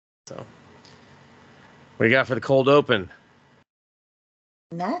So, what do you got for the cold open?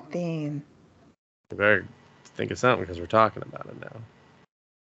 Nothing. You better think of something because we're talking about it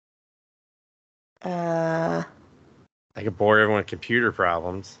now. I could bore everyone with computer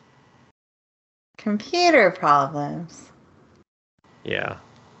problems. Computer problems? Yeah.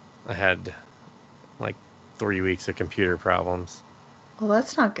 I had like 3 weeks of computer problems. Well,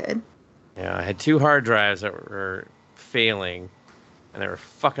 that's not good. Yeah, I had 2 hard drives that were failing, and they were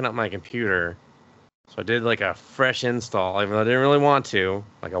fucking up my computer. So I did like a fresh install, even though I didn't really want to.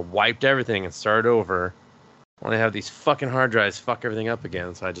 Like I wiped everything and started over. Only have these fucking hard drives fuck everything up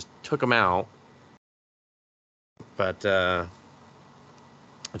again, so I just took them out. But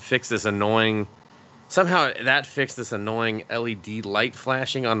it fixed this annoying... Somehow that fixed this annoying LED light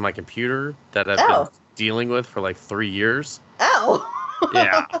flashing on my computer that I've been dealing with for like 3 years. Oh.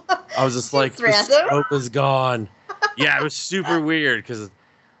 Yeah. I was just like, the scope is gone. Yeah, it was super weird because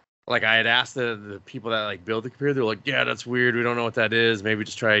like I had asked the people that like build the computer, they're like, yeah, that's weird. We don't know what that is. Maybe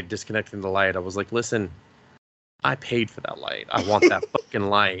just try disconnecting the light. I was like, listen, I paid for that light. I want that fucking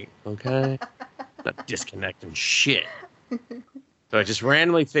light. Okay? Not disconnecting shit. So I just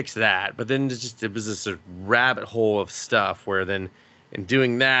randomly fixed that, but then it was this rabbit hole of stuff where then in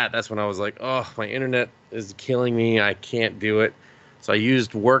doing that, that's when I was like, oh, my internet is killing me. I can't do it. So I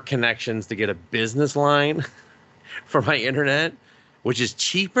used work connections to get a business line for my internet, which is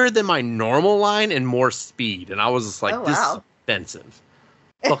cheaper than my normal line and more speed. And I was just like, this is offensive.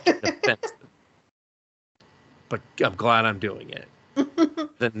 Fucking offensive. But I'm glad I'm doing it.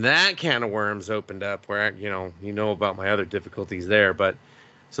 Then that can of worms opened up where, you know about my other difficulties there. But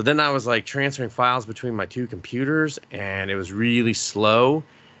so then I was like transferring files between my 2 computers and it was really slow.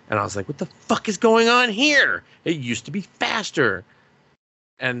 And I was like, what the fuck is going on here? It used to be faster.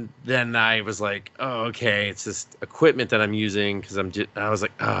 And then I was like, oh, okay, it's this equipment that I'm using because I was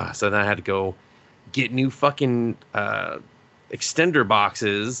like, so then I had to go get new fucking extender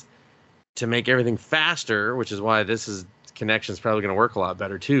boxes to make everything faster, which is why this connection is probably going to work a lot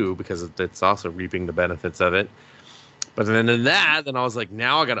better too, because it's also reaping the benefits of it. But then then I was like,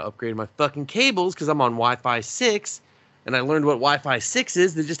 now I got to upgrade my fucking cables because I'm on Wi-Fi 6, and I learned what Wi-Fi 6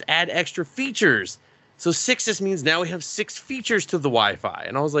 is. They just add extra features. So 6 just means now we have 6 features to the Wi-Fi.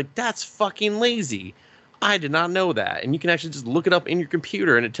 And I was like, that's fucking lazy. I did not know that. And you can actually just look it up in your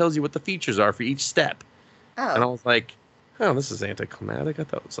computer, and it tells you what the features are for each step. Oh. And I was like, oh, this is anticlimactic. I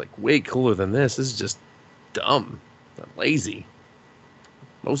thought it was like way cooler than this. This is just dumb. Lazy.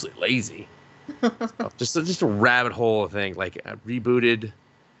 Mostly lazy. So just a rabbit hole thing. Like I rebooted,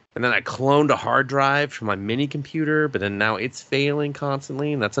 and then I cloned a hard drive from my mini computer, but then now it's failing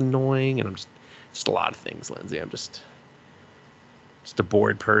constantly, and that's annoying. And I'm just a lot of things, Lindsay. I'm just a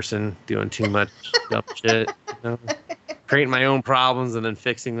bored person doing too much dumb shit. Creating my own problems and then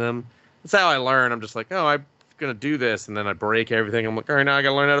fixing them. That's how I learn. I'm just like, oh, I'm gonna do this, and then I break everything. I'm like, all right, now I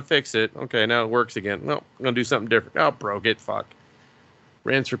gotta learn how to fix it. Okay, now it works again. No, I'm gonna do something different. Oh, broke it. Fuck.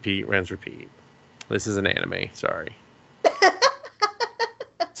 Rinse, repeat, rinse, repeat. This is an anime. Sorry.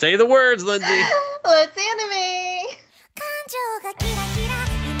 Say the words, Lindsay. Let's anime.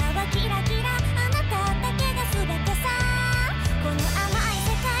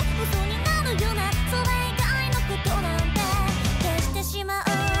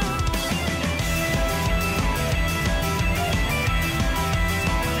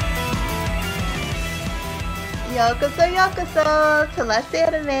 Yokoso to Let's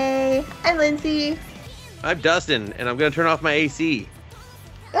Anime. I'm Lindsay. I'm Dustin, and I'm going to turn off my AC.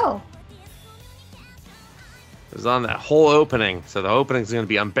 Oh. It was on that whole opening, so the opening's going to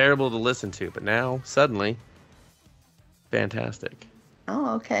be unbearable to listen to, but now, suddenly, fantastic.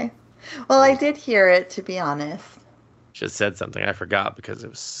 Oh, okay. Well, I did hear it, to be honest. Should have said something. I forgot because it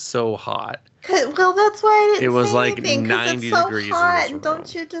was so hot. Well, that's why I didn't It was say like anything, 90 it's so degrees hot, in this room.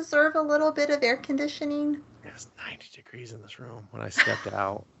 Don't you deserve a little bit of air conditioning? It was 90 degrees in this room when I stepped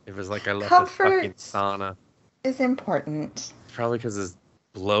out. It was like I left a fucking sauna. Is important. Probably because his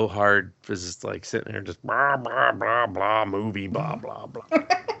blowhard was just like sitting there just blah, blah, blah, blah, movie, blah, blah, blah.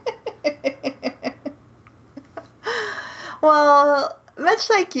 Well, much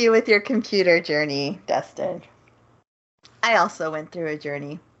like you with your computer journey, Dustin, I also went through a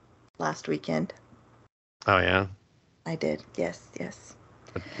journey last weekend. Oh, yeah? I did, yes.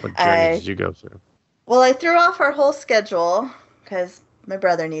 What journey did you go through? Well, I threw off our whole schedule because my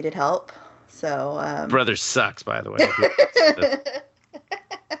brother needed help. So, brother sucks, by the way.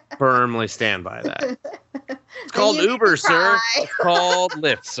 Firmly stand by that. It's called Uber, sir. It's called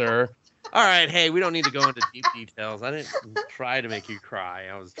Lyft, sir. All right, hey, we don't need to go into deep details. I didn't try to make you cry.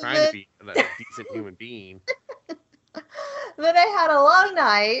 I was trying to be a decent human being. Then I had a long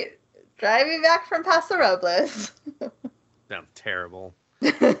night, driving back from Paso Robles. Sounds terrible.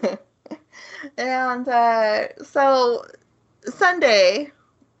 And so Sunday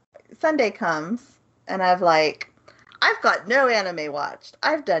comes, and I've got no anime watched.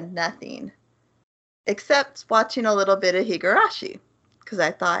 I've done nothing except watching a little bit of Higurashi, because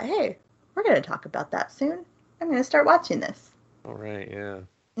I thought, hey, we're going to talk about that soon. I'm going to start watching this. All right, yeah.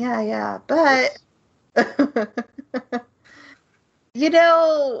 Yeah, but you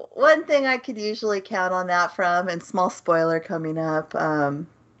know, one thing I could usually count on that from, and small spoiler coming up,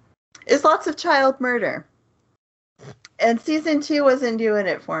 is lots of child murder. And season 2 wasn't doing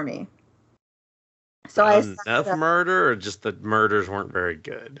it for me. So enough murder, or just the murders weren't very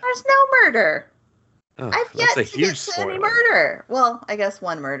good? There's no murder. Oh, I've yet to get to any murder. Well, I guess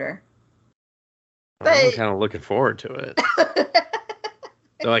one murder. But I'm kind of looking forward to it.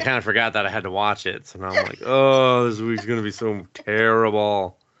 So I kind of forgot that I had to watch it. So now I'm like, oh, this week's going to be so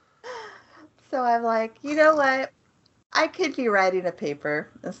terrible. So I'm like, you know what? I could be writing a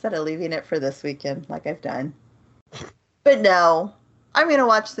paper instead of leaving it for this weekend like I've done. But no, I'm going to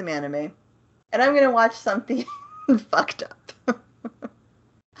watch some anime. And I'm going to watch something fucked up.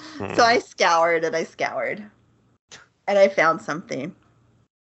 So I scoured. And I found something.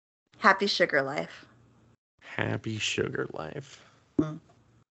 Happy Sugar Life. Happy Sugar Life.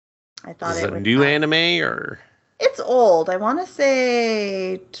 I thought it was a new anime, or? It's old. I want to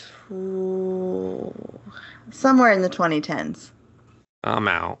say somewhere in the 2010s. I'm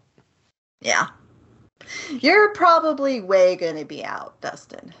out. Yeah. You're probably way going to be out,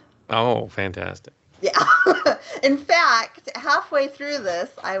 Dustin. Oh, fantastic. Yeah. In fact, halfway through this,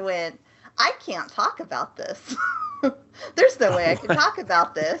 I went, I can't talk about this. There's no way I can talk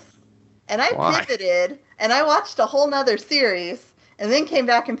about this. And I pivoted, and I watched a whole nother series, and then came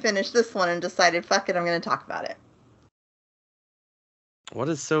back and finished this one and decided, fuck it, I'm going to talk about it. What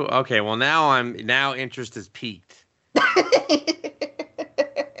is so... Okay, well, now interest is peaked.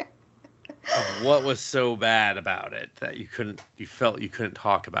 What was so bad about it that you felt you couldn't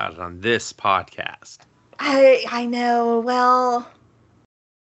talk about it on this podcast? I know. Well,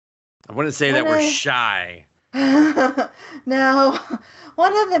 I wouldn't say that we're shy. No,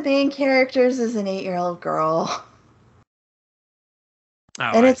 one of the main characters is an 8-year-old girl.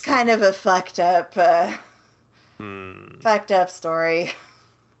 Oh, and it's kind of a fucked up story.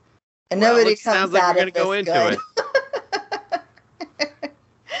 And nobody comes out of this good. Into it.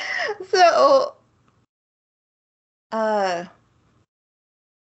 So,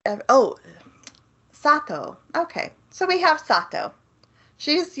 Sato. Okay, so we have Sato.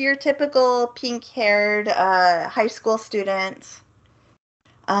 She's your typical pink-haired high school student.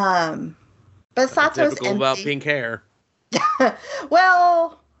 But Sato's typical empty. About pink hair.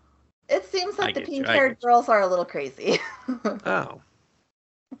 Well, it seems like the pink-haired girls are a little crazy. Oh.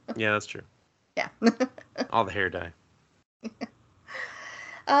 Yeah, that's true. Yeah. All the hair dye.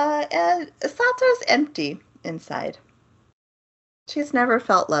 And Sato's empty inside. She's never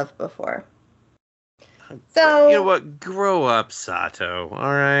felt love before. So you know what? Grow up, Sato.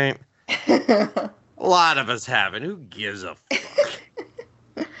 All right. A lot of us haven't. Who gives a fuck?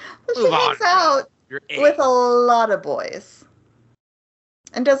 She hangs out with a lot of boys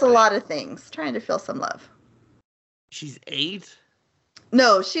and does a lot of things, trying to feel some love. She's 8?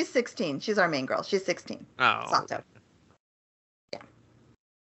 No, she's 16. She's our main girl. She's 16. Oh. Sato. Yeah.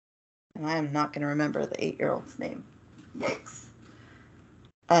 And I am not going to remember the 8-year-old's name. Yikes.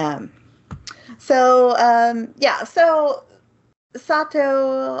 So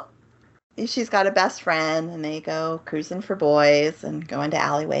Sato, she's got a best friend, and they go cruising for boys and go into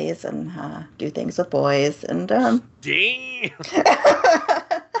alleyways and do things with boys. And Dang!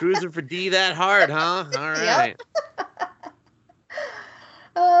 Cruising for D that hard, huh? All right.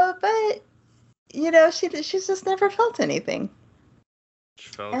 But you know, she's just never felt anything. She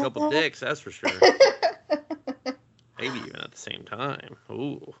felt a couple dicks, that's for sure. Maybe even at the same time.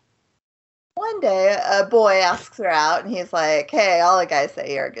 Ooh. One day, a boy asks her out, and he's like, hey, all the guys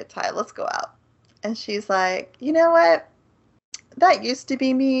say you're a good time. Let's go out. And she's like, you know what? That used to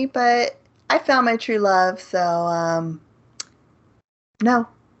be me, but I found my true love, so, no,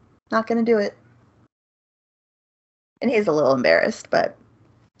 not going to do it. And he's a little embarrassed, but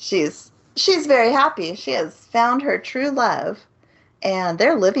she's very happy. She has found her true love, and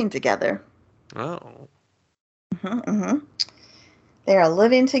they're living together. Oh. Mm-hmm. They are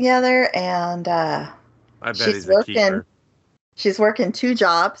living together, and I bet he's a keeper. She's working 2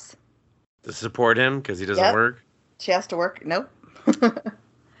 jobs to support him because he doesn't work. She has to work. Nope.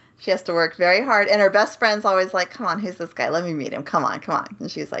 She has to work very hard, and her best friend's always like, "Come on, who's this guy? Let me meet him. Come on."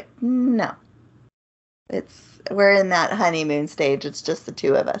 And she's like, "No, We're in that honeymoon stage. It's just the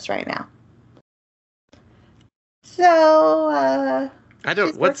two of us right now. So, I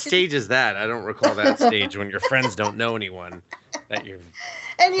don't. What stage is that? I don't recall that stage when your friends don't know anyone that you're.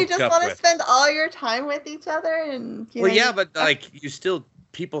 And you just want to spend all your time with each other, and but like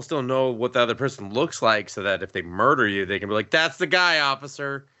people still know what the other person looks like, so that if they murder you, they can be like, "That's the guy,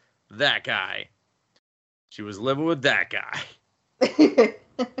 officer. That guy. She was living with that guy."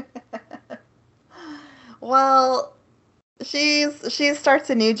 Well, she starts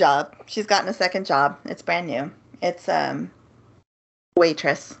a new job. She's gotten a second job. It's brand new. It's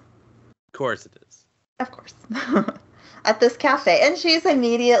waitress. Of course it is. Of course. At this cafe, and she's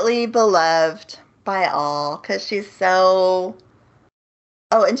immediately beloved by all because she's so.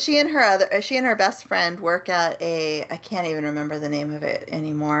 Oh, and she and her best friend work at I can't even remember the name of it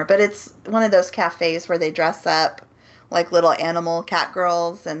anymore, but it's one of those cafes where they dress up like little animal cat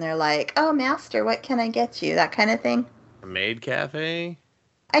girls, and they're like, "Oh, master, what can I get you?" That kind of thing. A maid cafe?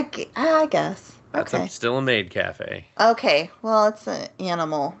 I guess. Okay. That's still a maid cafe. Okay, well, it's an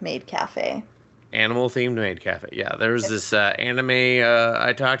animal maid cafe. Animal themed maid cafe. Yeah, there was this anime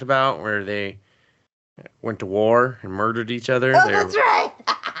I talked about where they went to war and murdered each other. Oh, that's right.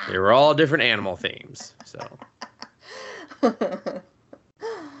 They were all different animal themes. So.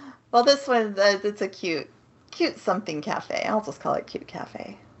 Well, this one it's a cute something cafe. I'll just call it cute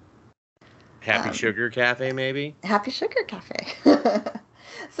cafe. Happy Sugar Cafe, maybe. Happy Sugar Cafe.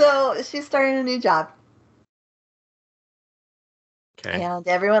 So she's starting a new job. Okay. And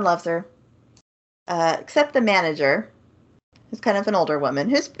everyone loves her. Except the manager, who's kind of an older woman,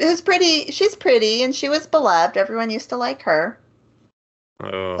 who's pretty. She's pretty, and she was beloved. Everyone used to like her.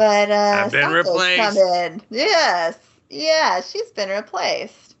 Oh, but I've been replaced. Come in. Yes, yeah, she's been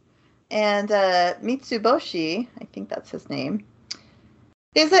replaced. And Mitsuboshi, I think that's his name.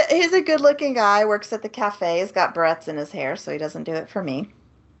 He's a good-looking guy. Works at the cafe. He's got barrettes in his hair, so he doesn't do it for me.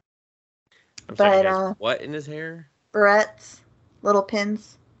 What in his hair? Barrettes, little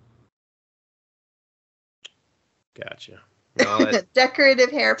pins. Gotcha. Well,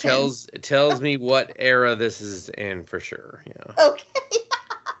 decorative hairpins. It tells me what era this is in for sure. Yeah. Okay.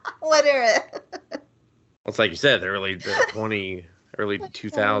 What era? Well, it's like you said, the early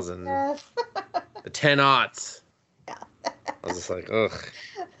 2000, yes. The 10-aughts. Yeah. I was just like,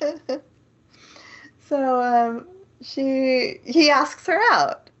 ugh. So he asks her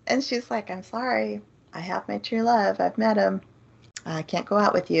out, and she's like, "I'm sorry, I have my true love. I've met him. I can't go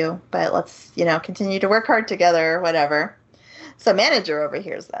out with you, but let's, continue to work hard together or whatever." So manager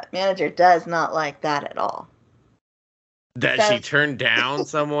overhears that. Manager does not like that at all. That she turned down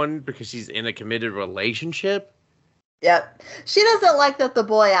someone because she's in a committed relationship? Yep. She doesn't like that the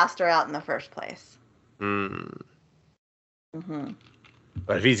boy asked her out in the first place. Mm. Mm-hmm.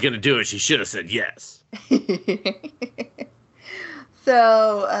 But if he's going to do it, she should have said yes.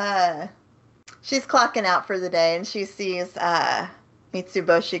 So, she's clocking out for the day, and she sees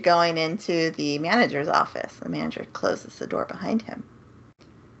Mitsuboshi going into the manager's office. The manager closes the door behind him.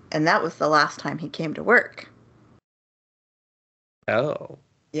 And that was the last time he came to work. Oh.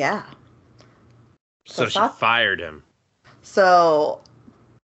 Yeah. So she fired him. So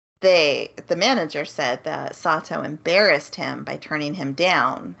the manager said that Sato embarrassed him by turning him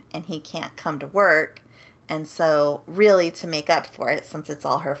down, and he can't come to work. And so really, to make up for it, since it's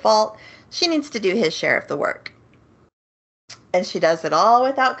all her fault, she needs to do his share of the work. And she does it all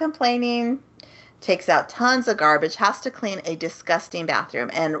without complaining, takes out tons of garbage, has to clean a disgusting bathroom.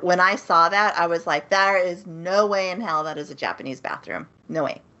 And when I saw that, I was like, there is no way in hell that is a Japanese bathroom. No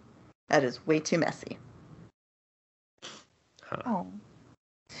way. That is way too messy. Huh. Oh.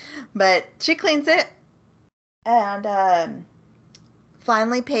 But she cleans it. And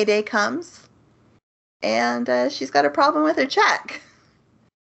finally payday comes. And she's got a problem with her check.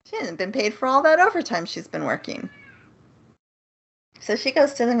 She hasn't been paid for all that overtime she's been working. So she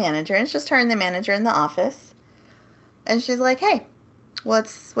goes to the manager, and it's just her and the manager in the office. And she's like, "Hey,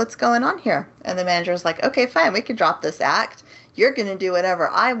 what's going on here?" And the manager's like, "Okay, fine, we can drop this act. You're going to do whatever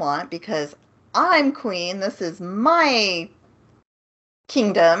I want because I'm queen. This is my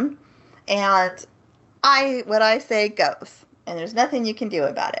kingdom. And what I say goes. And there's nothing you can do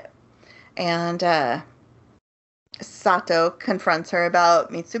about it." And Sato confronts her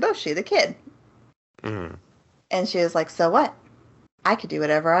about Mitsuboshi, the kid. Mm-hmm. And she was like, "So what? I could do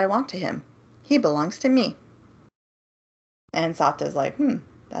whatever I want to him. He belongs to me." And Sato's like,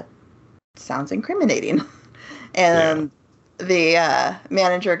 that sounds incriminating. And the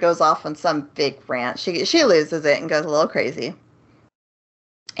manager goes off on some big rant. She loses it and goes a little crazy.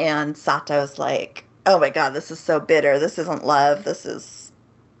 And Sato's like, "Oh my God, this is so bitter. This isn't love. This is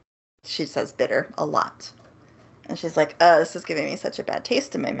She says bitter a lot. And she's like, oh, this is giving me such a bad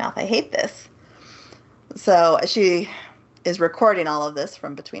taste in my mouth. I hate this. So she is recording all of this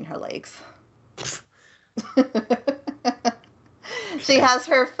from between her legs. She has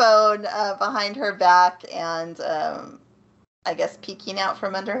her phone behind her back and I guess peeking out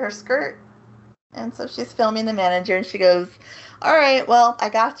from under her skirt. And so she's filming the manager and she goes, all right, well, I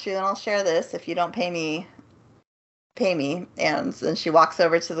got you and I'll share this. If you don't pay me. And then she walks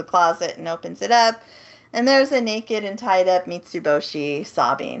over to the closet and opens it up. And there's a naked and tied up Mitsuboshi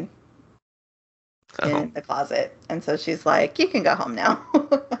sobbing in the closet. And so she's like, you can go home now.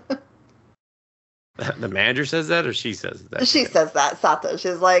 The manager says that or she says that? She says that, Sato.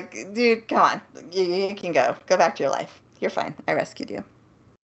 She's like, dude, come on. You can go. Go back to your life. You're fine. I rescued you.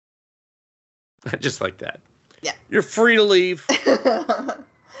 Just like that. Yeah. You're free to leave.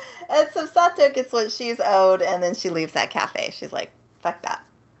 And so Sato gets what she's owed, and then she leaves that cafe. She's like, fuck that.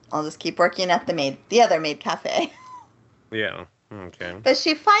 I'll just keep working at the other maid cafe. Yeah. Okay. But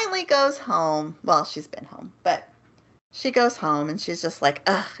she finally goes home. Well, she's been home, but she goes home, and she's just like,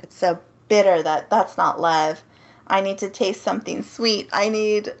 ugh, it's so bitter that's not love. I need to taste something sweet. I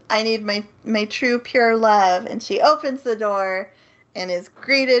need my true pure love. And she opens the door and is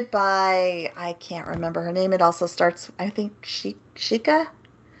greeted by, I can't remember her name. It also starts, I think, Shika?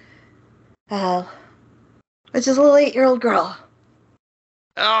 Which is a little 8-year-old girl.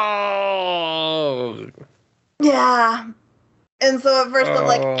 Oh! Yeah. And so at first I'm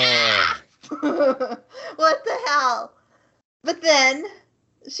like, ah! What the hell? But then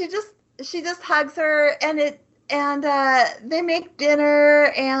she just hugs her and they make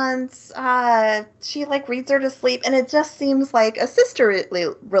dinner and she like reads her to sleep and it just seems like a sisterly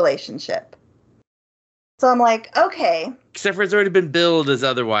relationship. So I'm like, okay. Except for it's already been billed as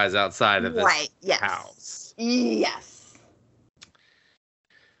otherwise outside of this house. Yes.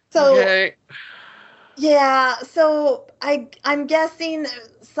 So, okay. Yeah, so I'm guessing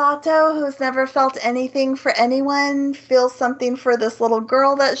Sato, who's never felt anything for anyone, feels something for this little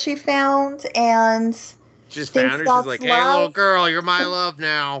girl that she found, and just found her. She's like, "Hey, little girl, you're my love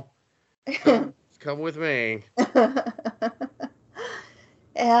now. Come with me."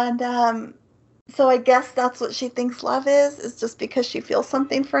 And so I guess that's what she thinks love is just because she feels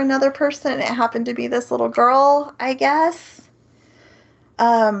something for another person, and it happened to be this little girl, I guess.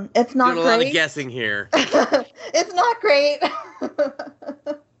 It's not doing great. A lot of guessing here. It's not great.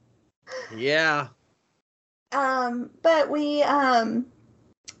 Yeah. But we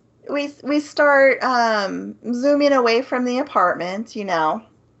start zooming away from the apartment,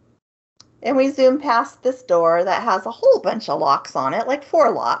 and we zoom past this door that has a whole bunch of locks on it, like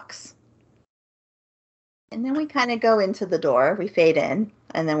 4 locks. And then we kind of go into the door. We fade in,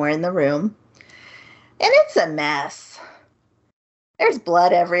 and then we're in the room, and it's a mess. There's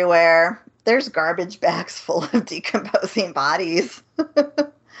blood everywhere. There's garbage bags full of decomposing bodies.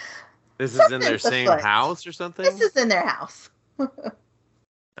 This is in their same house or something? This is in their house. So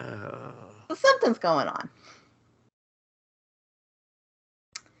something's going on.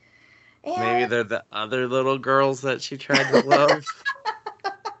 And maybe they're the other little girls that she tried to love.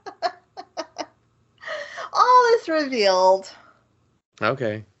 All is revealed.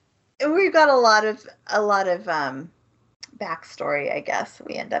 Okay. We've got a lot of backstory, I guess,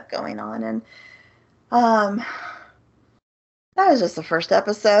 we end up going on, and that was just the first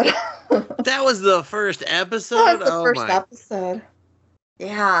episode. That was the first episode? That was the first episode.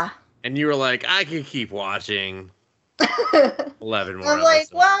 Yeah. And you were like, I could keep watching 11 more I'm like,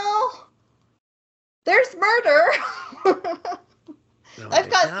 well, there's murder. I've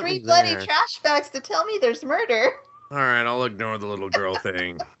got 3 bloody trash bags to tell me there's murder. All right, I'll ignore the little girl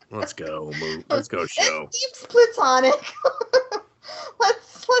thing. Let's go. Let's go show. It seems platonic.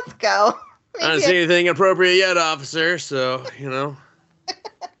 Let's go. Maybe I don't see anything appropriate yet, officer, so,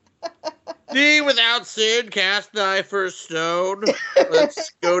 See, without sin, cast thy first stone.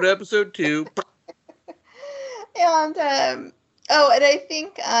 Let's go to episode 2. And, and I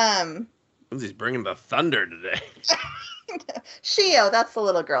think, Lindsay's bringing the thunder today. Shio, that's the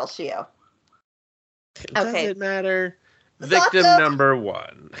little girl, Shio. It doesn't matter. Victim number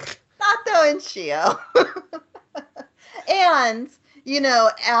 1. Sato and Shio. And,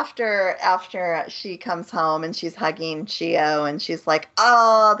 after she comes home and she's hugging Shio and she's like,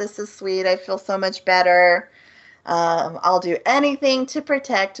 oh, this is sweet. I feel so much better. I'll do anything to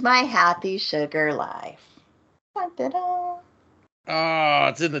protect my happy sugar life. Da-da-da. Oh,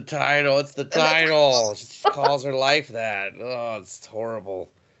 it's in the title. It's the title. She calls her life that. Oh, it's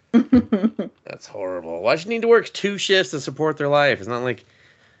horrible. That's horrible. Why does she need to work 2 shifts to support their life? It's not like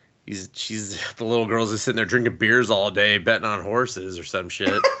she's the little girl's just sitting there drinking beers all day, betting on horses or some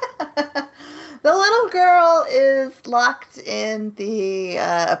shit. The little girl is locked in the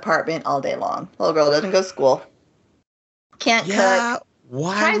apartment all day long. The little girl doesn't go to school. Can't cook.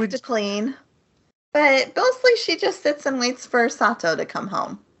 Why tries to clean. But mostly she just sits and waits for Sato to come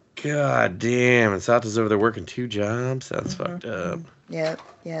home. God damn. And Sato's over there working 2 jobs? That's fucked up. Yep.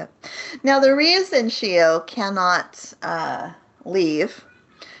 Now, the reason Shio cannot leave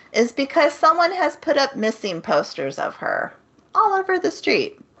is because someone has put up missing posters of her all over the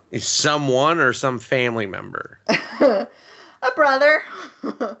street. Is someone or some family member? A brother.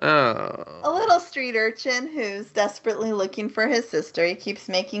 Oh. A little street urchin who's desperately looking for his sister. He keeps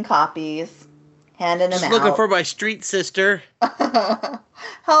making copies, handing them out. Just looking for my street sister.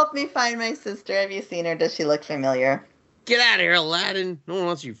 Help me find my sister. Have you seen her? Does she look familiar? Get out of here, Aladdin. No one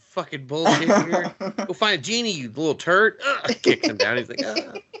wants you fucking bullshit here. Go find a genie, you little turd. Kicks him down. He's like,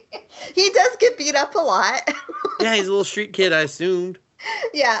 He does get beat up a lot. Yeah, he's a little street kid, I assumed.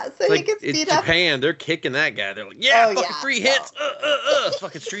 Yeah, so he gets beat up. It's Japan. They're kicking that guy. They're like, fucking 3 hits.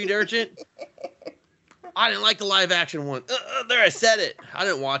 Fucking street urchin. I didn't like the live action one. There, I said it. I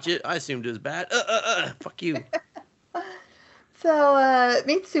didn't watch it. I assumed it was bad. Fuck you. So,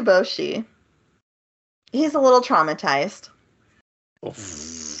 Mitsuboshi, he's a little traumatized.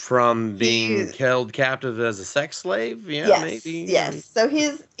 From being held captive as a sex slave? Yeah, yes, maybe. Yes. So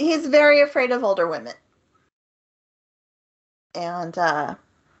he's very afraid of older women. And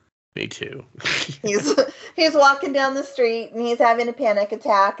me too. he's walking down the street and he's having a panic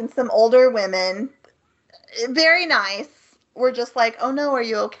attack, and some older women, very nice, were just like, "Oh no, are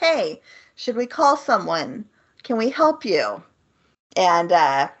you okay? Should we call someone? Can we help you?" And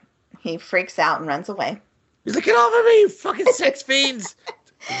he freaks out and runs away. He's like, "Get off of me, you fucking sex fiends!"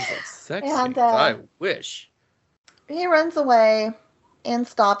 Like, sex fiends? I wish. He runs away and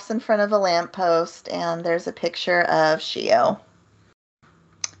stops in front of a lamppost, and there's a picture of Shio.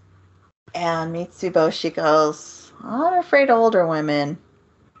 And Mitsuboshi goes, "I'm not afraid of older women.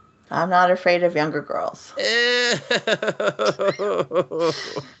 I'm not afraid of younger girls."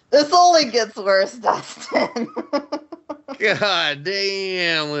 This only gets worse, Dustin. God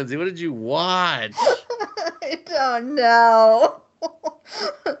damn, Lindsay, what did you watch? I don't know.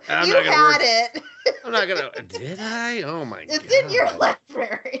 You had it. I'm not gonna. Did I? Oh my god! It's in your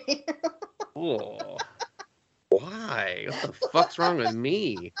library. Oh. Why? What the fuck's wrong with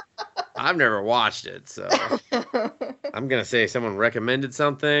me? I've never watched it, so I'm gonna say someone recommended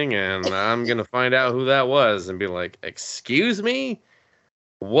something, and I'm gonna find out who that was, and be like, "Excuse me,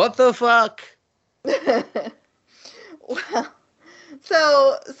 what the fuck?" Well,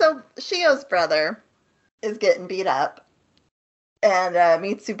 so Shio's brother is getting beat up, and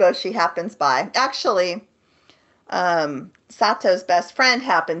Mitsuboshi happens by. Actually, Sato's best friend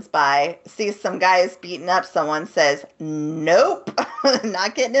happens by, sees some guys beating up someone, says, "Nope,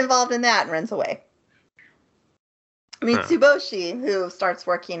 not getting involved in that," and runs away. Mitsuboshi, who starts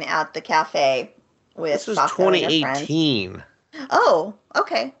working at the cafe with this was Sato 2018. And her friends. Oh,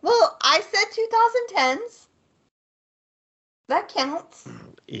 okay. Well, I said 2010s. That counts.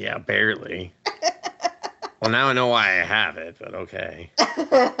 Yeah, barely. Well, now I know why I have it, but okay.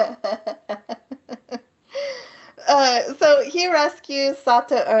 So he rescues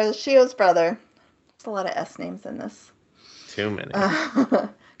Sato, or Shio's brother. There's a lot of S names in this. Too many.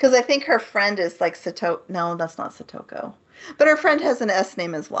 Because I think her friend is like Sato. No, that's not Satoko. But her friend has an S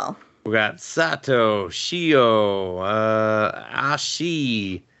name as well. We got Sato, Shio,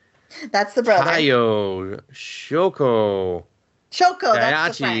 Ashi. That's the brother. Tayo, Shoko. Shoko,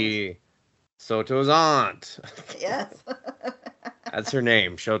 that's the friend. Soto's aunt. Yes. That's her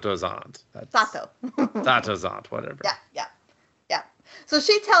name, Shoto's aunt. Sato. Sato's aunt, whatever. Yeah. So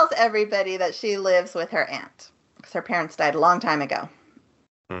she tells everybody that she lives with her aunt, because her parents died a long time ago.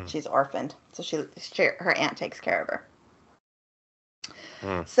 She's orphaned, so her aunt takes care of her.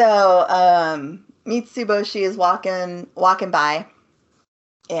 So Mitsuboshi is walking by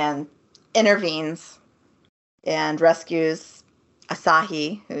and intervenes and rescues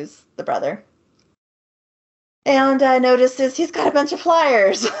Asahi, who's the brother. And notices he's got a bunch of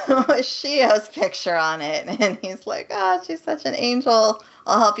flyers with Shio's picture on it. And he's like, "Oh, she's such an angel.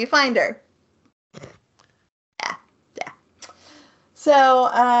 I'll help you find her." Yeah.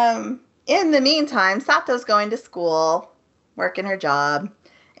 So, in the meantime, Sato's going to school, working her job.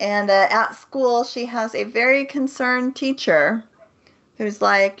 And at school, she has a very concerned teacher who's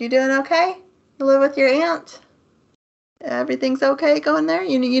like, "You doing okay? You live with your aunt? Everything's okay going there?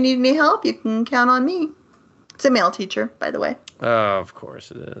 You need any help? You can count on me." It's a male teacher, by the way. Oh, of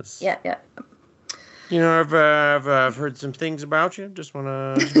course it is. Yeah. You know, I've heard some things about you. Just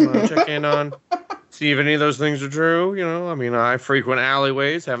wanna check in on, see if any of those things are true. You know, I mean, I frequent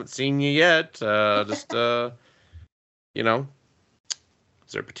alleyways. Haven't seen you yet. You know,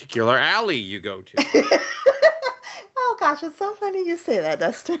 is there a particular alley you go to? Oh gosh, it's so funny you say that,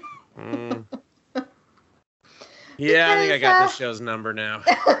 Dustin. Mm. Yeah, I think I got this show's number now.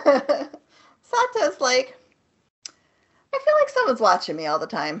 Sato's like, I feel like someone's watching me all the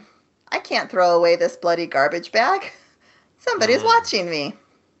time. I can't throw away this bloody garbage bag. Somebody's watching me.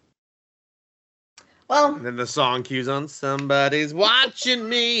 Well, and then the song cues on. Somebody's watching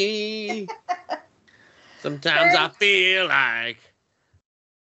me. Sometimes I feel like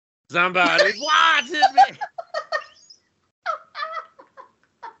somebody's watching me.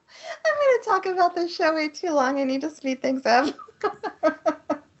 I'm going to talk about this show way too long. I need to speed things up.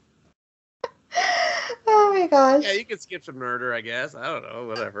 Oh my gosh. Yeah, you can skip some murder, I guess. I don't know,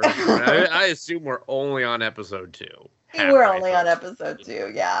 whatever. I assume we're only on episode 2. We're only on episode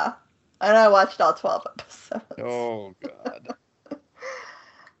 2, yeah. And I watched all 12 episodes. Oh God.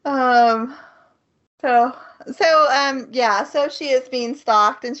 So she is being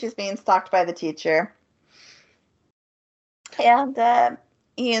stalked, and she's being stalked by the teacher. And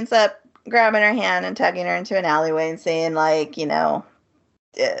he ends up grabbing her hand and tugging her into an alleyway and saying, like, you know,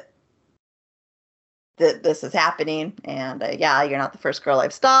 this is happening, and yeah, you're not the first girl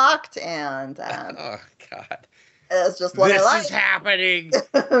I've stalked, and oh God, it's just what I like. This is happening.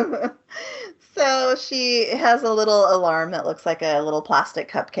 So she has a little alarm that looks like a little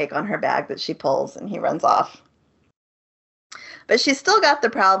plastic cupcake on her bag that she pulls, and he runs off. But she's still got the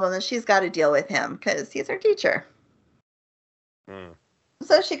problem that she's got to deal with him because he's her teacher.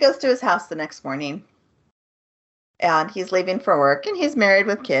 So she goes to his house the next morning, and he's leaving for work, and he's married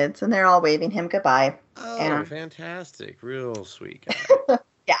with kids, and they're all waving him goodbye. Oh, fantastic. Real sweet guy.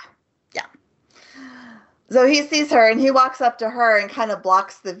 Yeah. So he sees her, and he walks up to her and kind of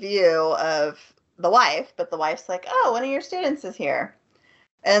blocks the view of the wife, but the wife's like, oh, one of your students is here.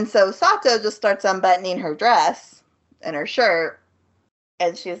 And so Sato just starts unbuttoning her dress and her shirt,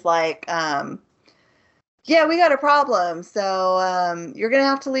 and she's like, yeah, we got a problem, so you're going to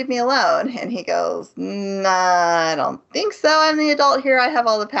have to leave me alone. And he goes, nah, I don't think so. I'm the adult here. I have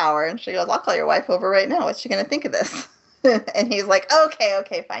all the power. And she goes, I'll call your wife over right now. What's she going to think of this? And he's like,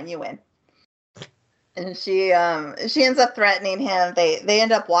 okay, fine, you win. And she ends up threatening him. They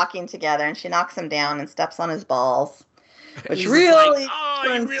end up walking together, and she knocks him down and steps on his balls, which really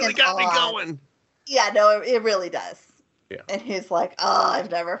you really got me going. Yeah, no, it really does. Yeah. And he's like, oh, I've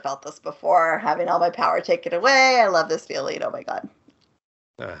never felt this before, having all my power taken away. I love this feeling. Oh my God.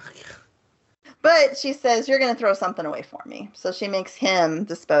 But she says, you're going to throw something away for me. So she makes him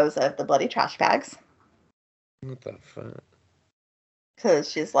dispose of the bloody trash bags. What the fuck?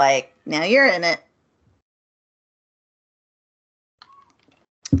 Because she's like, now you're in it.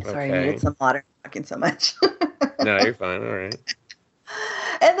 Sorry, I need some water. I'm talking so much. No, you're fine. All right.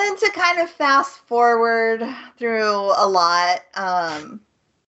 And then to kind of fast forward through a lot,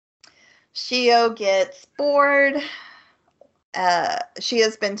 Shio gets bored. She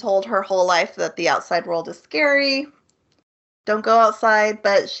has been told her whole life that the outside world is scary. Don't go outside,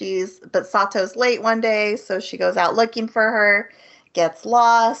 but Sato's late one day, so she goes out looking for her, gets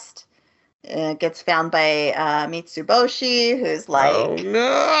lost. Gets found by Mitsuboshi, who's like, oh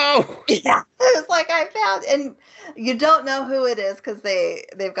no! Yeah, it's like I found, and you don't know who it is because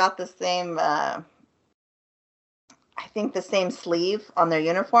they've got the same, I think the same sleeve on their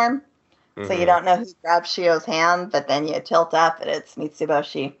uniform, so you don't know who grabbed Shio's hand, but then you tilt up and it's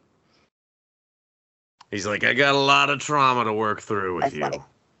Mitsuboshi. He's like, I got a lot of trauma to work through with you. Like,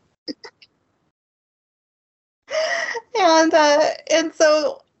 and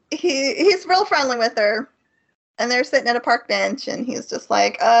so. He's real friendly with her, and they're sitting at a park bench, and he's just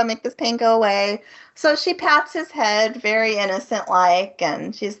like, make this pain go away. So she pats his head very innocent-like,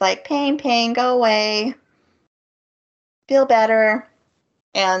 and she's like, pain, go away. Feel better.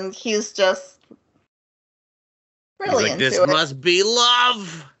 And he's just really into it. This must be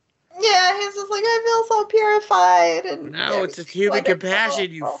love. Yeah, he's just like, I feel so purified. And no, it's just human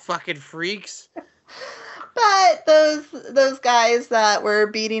compassion, you fucking freaks. But those guys that were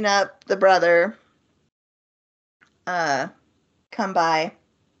beating up the brother come by.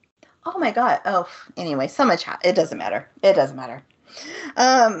 Oh my God. Oh, anyway, so much. It doesn't matter. But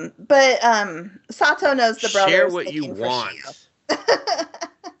Sato knows the brother. Share what you want.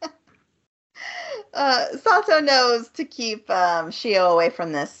 Sato knows to keep Shio away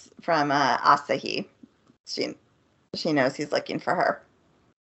from Asahi. She knows he's looking for her.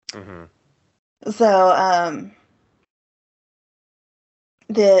 So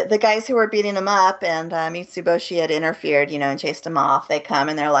the guys who were beating him up and Mitsuboshi had interfered, and chased him off. They come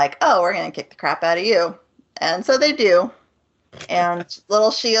and they're like, "Oh, we're gonna kick the crap out of you," and so they do. And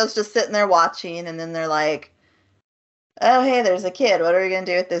little Shio's just sitting there watching, and then they're like, "Oh, hey, there's a kid. What are we gonna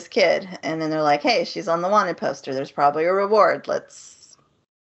do with this kid?" And then they're like, "Hey, she's on the wanted poster. There's probably a reward. Let's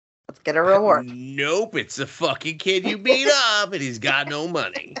get a reward." Nope, it's a fucking kid you beat up, and he's got no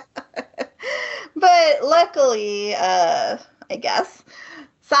money. But luckily, I guess,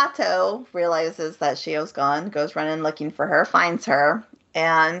 Sato realizes that Shio's gone, goes running looking for her, finds her,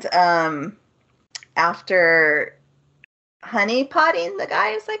 and after honey potting the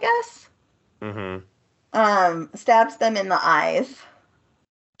guys, I guess, stabs them in the eyes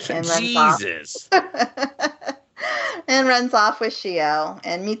and Jesus. And runs off with Shio,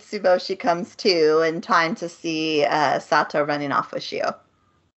 and Mitsuboshi comes too in time to see Sato running off with Shio.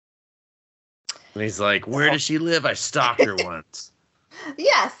 And he's like, "Where does she live? I stalked her once."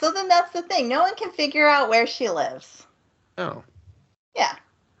 Yeah, so then that's the thing. No one can figure out where she lives. Oh. Yeah.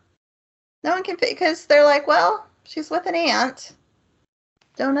 No one can, because they're like, well, she's with an aunt.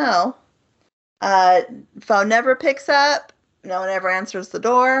 Don't know. Phone never picks up. No one ever answers the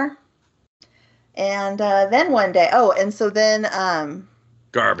door. And then one day, and so then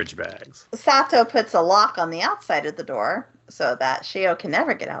garbage bags. Sato puts a lock on the outside of the door so that Shio can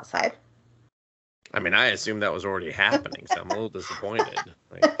never get outside. I mean, I assume that was already happening, so I'm a little disappointed.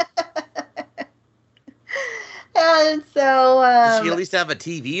 Like, and so... does she at least have a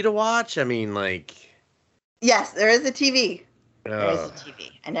TV to watch? I mean, like... Yes, there is a TV. There is a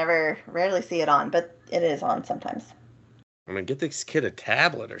TV. I rarely see it on, but it is on sometimes. I mean, get this kid a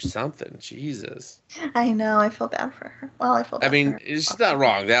tablet or something. Jesus. I know. I feel bad for her. Well, I feel bad for her. It's not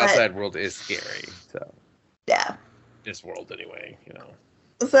wrong. The outside world is scary. So. Yeah. This world, anyway,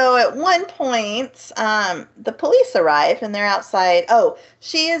 So at one point, the police arrive and they're outside. Oh,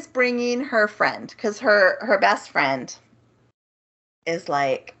 she is bringing her friend because her best friend is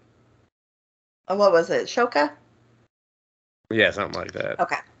like, what was it, Shoka? Yeah, something like that.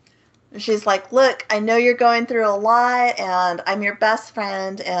 Okay. She's like, look, I know you're going through a lot and I'm your best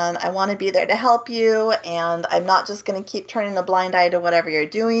friend and I want to be there to help you and I'm not just going to keep turning a blind eye to whatever you're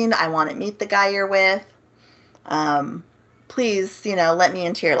doing. I want to meet the guy you're with. Please, let me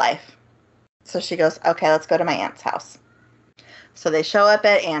into your life. So she goes, okay, let's go to my aunt's house. So they show up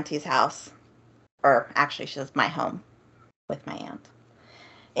at Auntie's house. Or actually, she says my home with my aunt.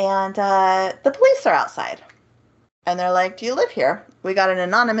 And the police are outside. And they're like, do you live here? We got an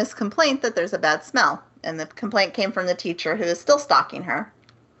anonymous complaint that there's a bad smell. And the complaint came from the teacher who is still stalking her.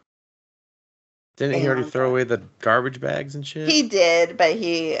 Didn't he already throw away the garbage bags and shit? He did, but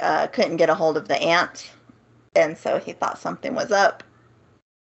he couldn't get a hold of the aunt. And so he thought something was up.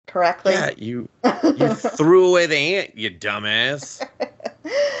 Correctly? Yeah, you threw away the aunt, you dumbass.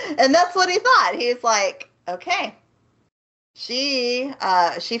 And that's what he thought. He's like, okay. She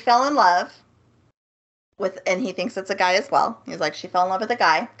fell in love with, and he thinks it's a guy as well. He's like, she fell in love with a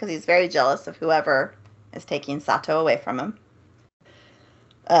guy because he's very jealous of whoever is taking Sato away from him.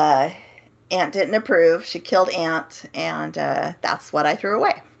 Aunt didn't approve. She killed Aunt, and that's what I threw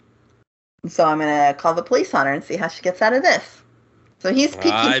away. So I'm going to call the police on her and see how she gets out of this. So he's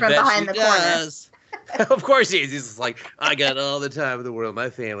peeking from behind the corner. Of course he is. He's just like, I got all the time in the world. My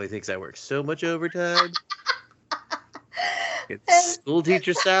family thinks I work so much overtime. It's school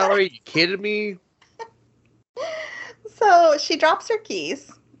teacher salary. You kidding me? So she drops her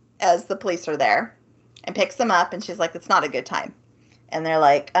keys as the police are there and picks them up. And she's like, it's not a good time. And they're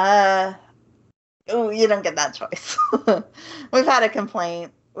like, oh, you don't get that choice. We've had a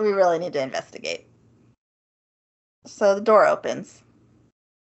complaint. We really need to investigate. So the door opens.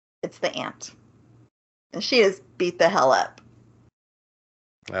 It's the aunt. And she is beat the hell up.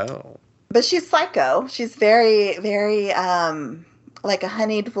 Oh. But she's psycho. She's very, very, like a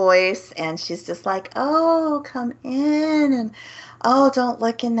honeyed voice. And she's just like, oh, come in. And, oh, don't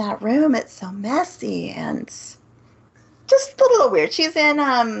look in that room. It's so messy. And just a little weird. She's in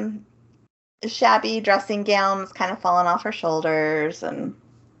a shabby dressing gown. It's kind of falling off her shoulders. And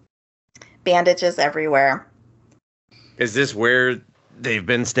bandages everywhere. Is this where they've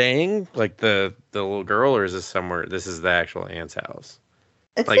been staying? Like the little girl, or is this somewhere? This is the actual aunt's house.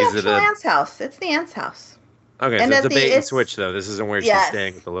 It's like, the actual aunt's house. It's the aunt's house. Okay, and so it's a bait and switch, though. This isn't where she's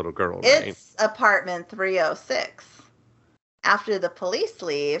staying with the little girl, right? It's apartment 306. After the police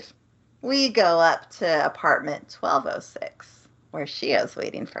leave, we go up to apartment 1206, where Shio's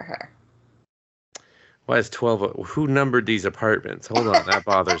waiting for her. Why is 12? Who numbered these apartments? Hold on, that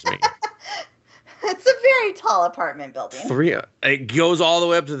bothers me. It's a very tall apartment building. It goes all the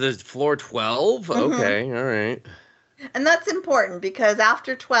way up to the floor 12? Mm-hmm. Okay, all right. And that's important because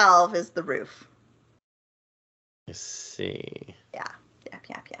after 12 is the roof. Let's see. Yeah.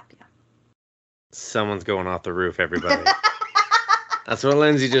 Someone's going off the roof, everybody. That's what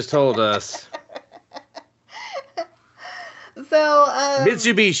Lindsay just told us. So,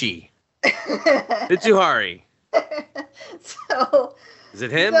 Mitsubishi. Mitsuhari. So. Is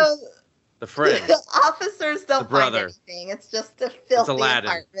it him? So, the friend. The officers don't find anything. It's just a filthy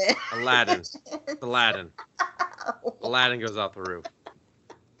apartment. Aladdin. Aladdin. Aladdin goes off the roof.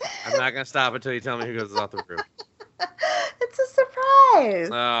 I'm not going to stop until you tell me who goes off the roof. It's a surprise.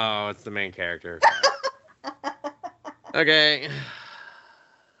 Oh, it's the main character. Okay.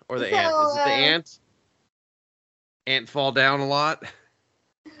 Or the ant. Is it the ant? Ant fall down a lot?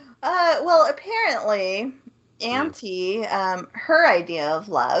 Well, apparently, Auntie, her idea of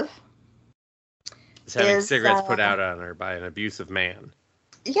love is having cigarettes put out on her by an abusive man.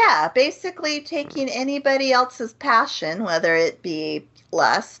 Yeah, basically taking anybody else's passion, whether it be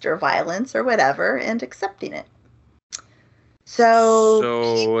lust or violence or whatever, and accepting it.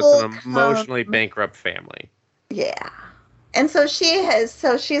 So it's an emotionally bankrupt family. Yeah. And so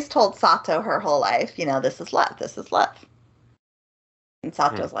she's told Sato her whole life, this is love, this is love. And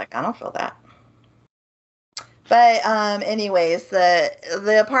Sato's like, I don't feel that. But anyways,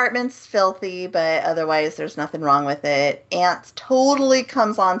 the apartment's filthy, but otherwise there's nothing wrong with it. Ant totally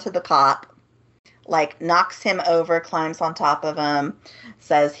comes onto the cop, like knocks him over, climbs on top of him,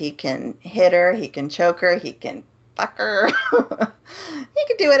 says he can hit her, he can choke her, he can fuck her. He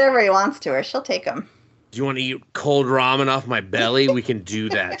can do whatever he wants to her. She'll take him. Do you want to eat cold ramen off my belly? We can do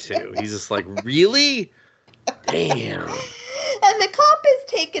that too. He's just like, really? Damn. And the cop is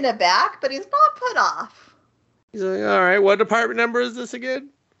taken aback, but he's not put off. He's like, all right, what apartment number is this again?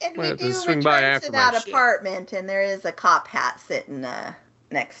 And we do return to that apartment, and there is a cop hat sitting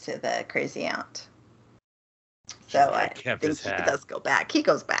next to the crazy aunt. So I think he does go back. He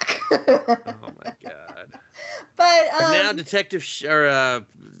goes back. Oh my god! But now detective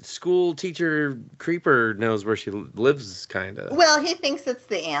school teacher Creeper knows where she lives, kind of. Well, he thinks it's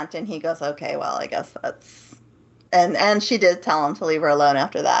the aunt, and he goes, "Okay, well, I guess that's." And she did tell him to leave her alone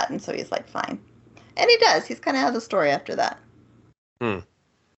after that, and so he's like, "Fine," and he does. He's kind of has a story after that. What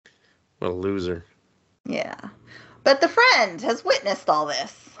a loser. Yeah, but the friend has witnessed all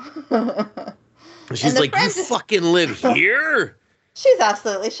this. She's like, you fucking live here? She's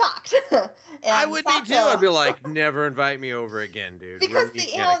absolutely shocked. I would be too. I'd be like, never invite me over again, dude. Because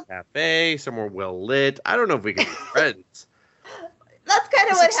the aunt... at a cafe, somewhere well lit. I don't know if we can be friends. That's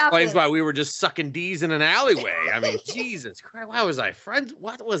kind of what happened. Explains why we were just sucking D's in an alleyway. I mean, Jesus Christ. Why was I friends?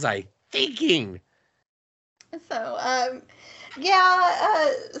 What was I thinking? So,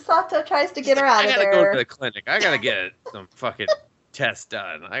 Sato tries to get her out of there. I gotta go to the clinic. I gotta get some fucking tests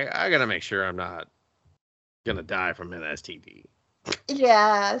done. I gotta make sure I'm not gonna die from an STD.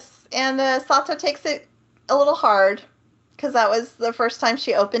 Yes, and Sato takes it a little hard because that was the first time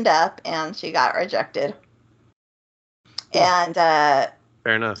she opened up and she got rejected. And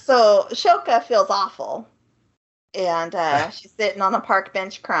fair enough. So Shoka feels awful, and she's sitting on a park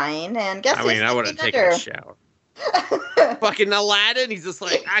bench crying. And guess who's I would have taken a shower. Fucking Aladdin, he's just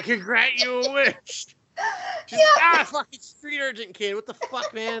like, I can grant you a wish. She's like, fucking street urgent kid. What the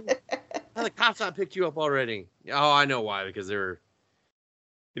fuck, man? The cops not picked you up already. Oh, I know why. Because they're,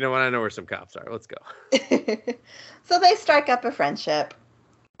 you know what? I know where some cops are. Let's go. So they strike up a friendship.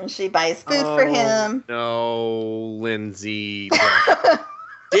 And she buys food for him. No, Lindsay.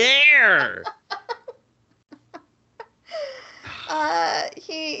 Dare!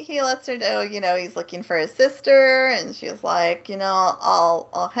 He lets her know, he's looking for his sister, and she's like,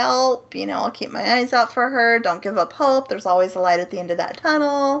 I'll help, I'll keep my eyes out for her. Don't give up hope. There's always a light at the end of that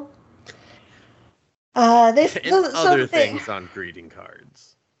tunnel. Things on greeting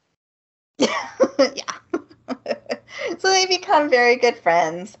cards. Yeah. So they become very good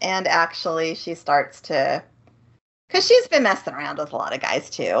friends, and actually she starts to, because she's been messing around with a lot of guys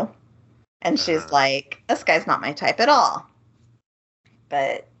too, and she's like, this guy's not my type at all.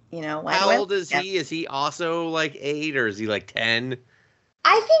 But, why how old is he? Is he also like 8 or is he like 10?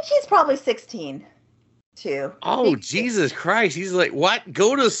 I think he's probably 16 too. Oh, Jesus Christ. He's like, what?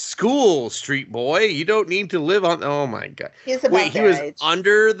 Go to school, street boy. You don't need to live on. Oh my God. He was age.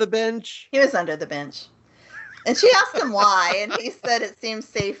 Under the bench? He was under the bench. And she asked him why, and he said it seems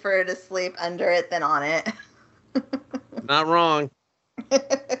safer to sleep under it than on it. Not wrong.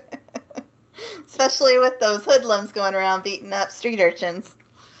 Especially with those hoodlums going around beating up street urchins.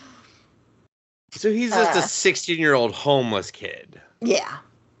 So he's just a 16-year-old homeless kid. Yeah.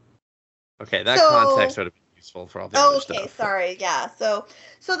 Okay, that context would have been useful for all the other stuff. Okay, sorry. Yeah. So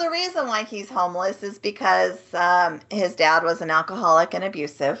the reason why he's homeless is because his dad was an alcoholic and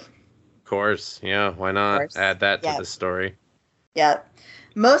abusive. Of course. Yeah. Why Of not course. add that to Yep. the story? Yep.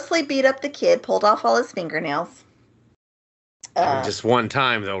 Mostly beat up the kid, pulled off all his fingernails. I mean, just one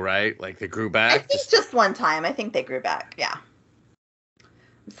time though, right? Like they grew back. I think just one time. I think they grew back. Yeah.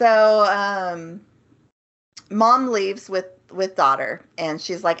 So mom leaves with daughter, and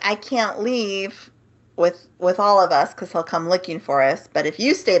she's like, I can't leave with all of us because he'll come looking for us. But if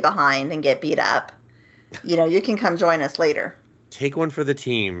you stay behind and get beat up, you can come join us later. Take one for the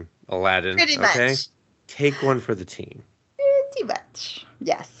team, Aladdin. Pretty okay? much. Take one for the team. Pretty much.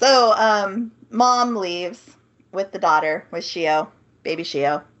 Yes. So mom leaves with the daughter, with Shio, baby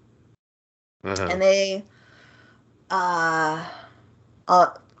Shio. Uh-huh. And they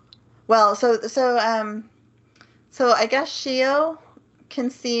well, so I guess Shio can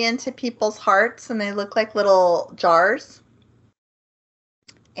see into people's hearts, and they look like little jars.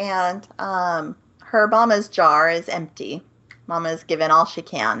 And her mama's jar is empty. Mama's given all she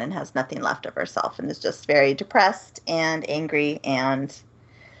can and has nothing left of herself, and is just very depressed and angry and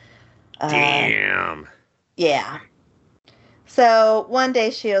damn. Yeah. So one day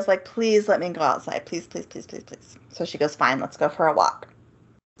Shio's like, please let me go outside. Please, please, please, please, please. So she goes, fine, let's go for a walk.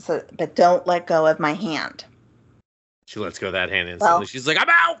 But don't let go of my hand. She lets go of that hand instantly. Well, she's like, I'm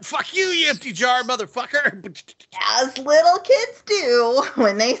out! Fuck you, you empty jar, motherfucker! As little kids do.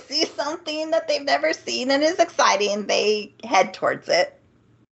 When they see something that they've never seen and is exciting, they head towards it.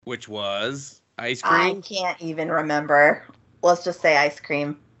 Which was ice cream? I can't even remember. Let's just say ice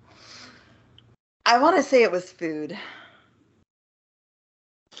cream. I want to say it was food.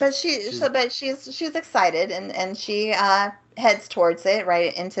 But she's excited, and she heads towards it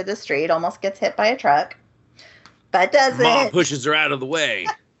right into the street, almost gets hit by a truck. But doesn't. Mom pushes her out of the way.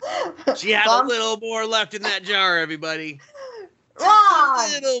 She had a little more left in that jar, everybody. Wrong.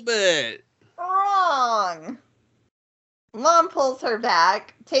 Just a little bit. Wrong. Mom pulls her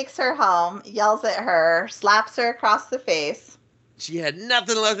back, takes her home, yells at her, slaps her across the face. She had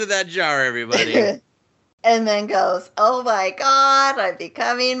nothing left of that jar, everybody. And then goes, oh my God, I'm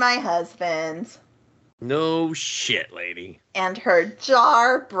becoming my husband. No shit, lady. And her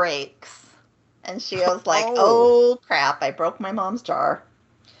jar breaks. And she was like, oh crap, I broke my mom's jar.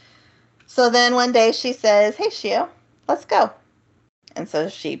 So then one day she says, hey, Shio, let's go. And so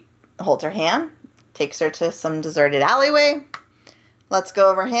she holds her hand, takes her to some deserted alleyway, lets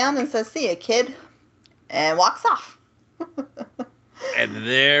go of her hand and says, see ya, kid, and walks off. And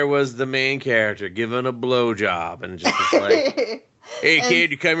there was the main character giving a blowjob and just was like, hey,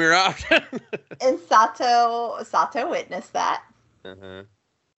 kid, you come here often? And Sato witnessed that. Uh-huh.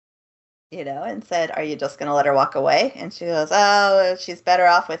 And said, are you just going to let her walk away? And she goes, oh, she's better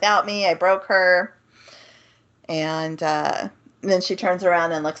off without me. I broke her. And then she turns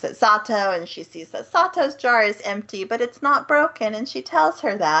around and looks at Sato, and she sees that Sato's jar is empty, but it's not broken. And she tells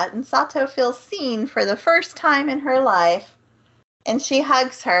her that. And Sato feels seen for the first time in her life. And she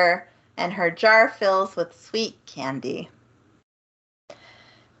hugs her, and her jar fills with sweet candy.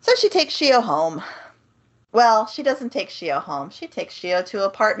 So she takes Shio home. Well, she doesn't take Shio home. She takes Shio to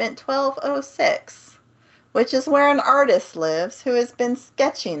apartment 1206, which is where an artist lives who has been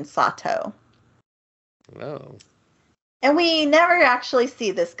sketching Sato. Oh. And we never actually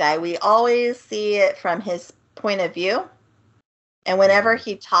see this guy. We always see it from his point of view. And whenever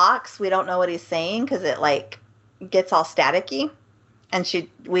he talks, we don't know what he's saying because it gets all staticky. And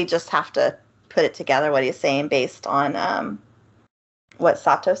we just have to put it together what he's saying based on what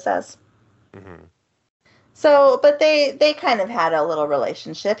Sato says. Mm-hmm. So, but they kind of had a little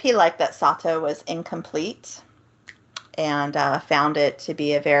relationship. He liked that Sato was incomplete and found it to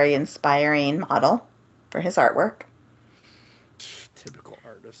be a very inspiring model for his artwork. Typical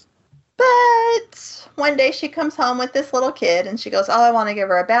artist. But one day she comes home with this little kid and she goes, oh, I want to give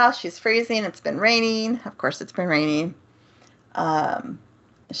her a bath. She's freezing. It's been raining. Of course, it's been raining.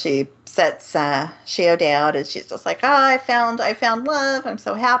 She sets Shio down and she's just like, oh, I found love. I'm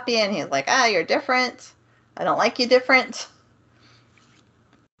so happy. And he's like, you're different. I don't like you different.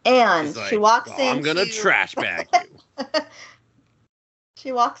 And she walks into... I'm going to trash bag you.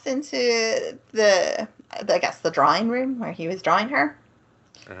 She walks into the drawing room where he was drawing her.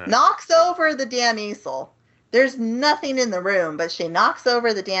 Uh-huh. Knocks over the damn easel. There's nothing in the room, but she knocks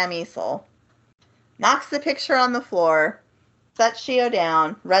over the damn easel. Knocks the picture on the floor. Sets Shio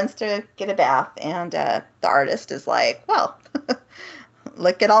down. Runs to get a bath. And the artist is like, well...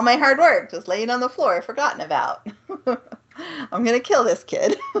 Look at all my hard work, just laying on the floor, forgotten about. I'm going to kill this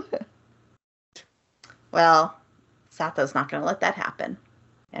kid. Well, Sato's not going to let that happen.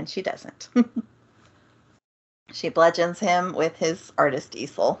 And she doesn't. She bludgeons him with his artist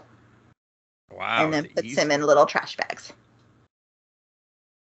easel. Wow. And then puts him in little trash bags.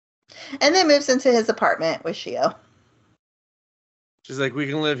 And then moves into his apartment with Shio. She's like, we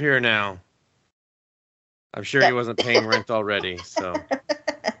can live here now. I'm sure he wasn't paying rent already, so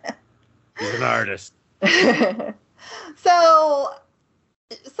he's an artist. So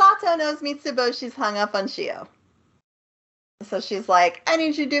Sato knows Mitsuboshi's hung up on Shio. So she's like, I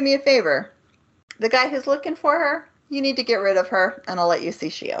need you to do me a favor. The guy who's looking for her, you need to get rid of her, and I'll let you see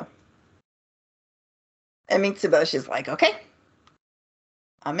Shio. And Mitsuboshi's like, okay,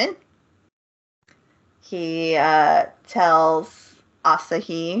 I'm in. He tells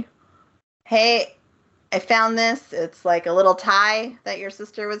Asahi, hey, I found this. It's like a little tie that your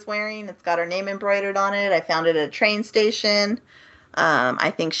sister was wearing. It's got her name embroidered on it. I found it at a train station.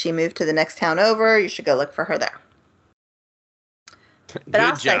 I think she moved to the next town over. You should go look for her there. But Good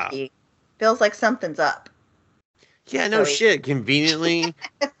Asahi job. feels like something's up. Yeah, no shit. Conveniently,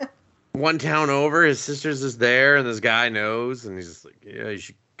 one town over, his sister's is there, and this guy knows, and he's just like, yeah, you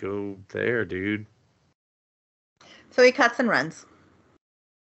should go there, dude. So he cuts and runs.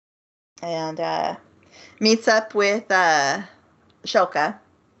 And meets up with Shoka,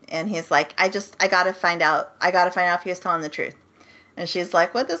 and he's like, I gotta find out if he was telling the truth. And she's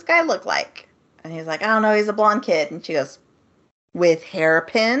like, what'd this guy look like? And he's like, I don't know, he's a blonde kid. And she goes, with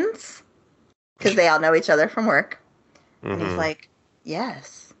hairpins? Because they all know each other from work. Mm-hmm. And he's like,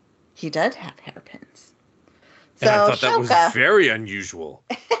 yes, he does have hairpins. So and I thought that was very unusual.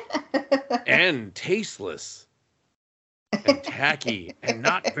 And tasteless. And tacky. And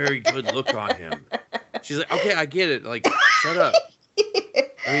not very good look on him. She's like, okay, I get it. Like, shut up.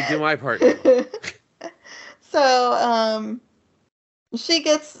 Let me do my part. So, she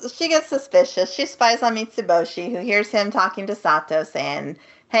gets suspicious. She spies on Mitsuboshi, who hears him talking to Sato, saying,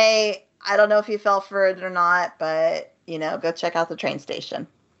 hey, I don't know if you fell for it or not, but, go check out the train station.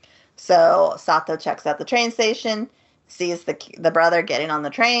 So Sato checks out the train station, sees the brother getting on the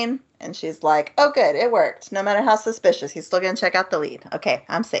train, and she's like, oh, good, it worked. No matter how suspicious, he's still going to check out the lead. Okay,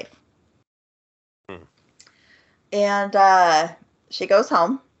 I'm safe. And she goes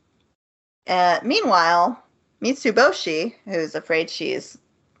home. Meanwhile, Mitsuboshi, who's afraid she's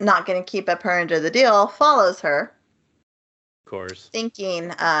not going to keep up her end of the deal, follows her. Of course.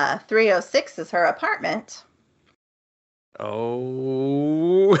 Thinking 306 is her apartment.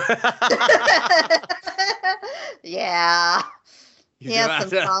 Oh. Yeah. He has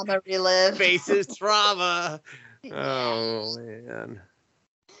some trauma relived. Faces trauma. Yeah. Oh, man.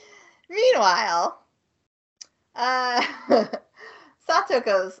 Meanwhile, Sato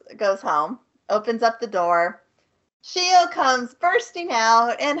goes home, opens up the door. Shio comes bursting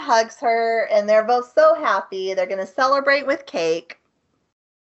out and hugs her, and they're both so happy. They're going to celebrate with cake.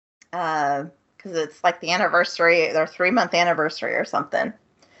 Because it's like the anniversary, their 3-month anniversary or something.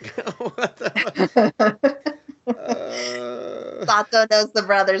 What the Sato knows the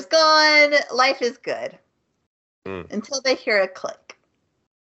brother's gone. Life is good. Until they hear a click.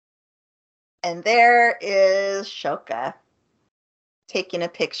 And there is Shoka taking a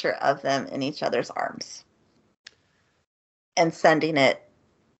picture of them in each other's arms. And sending it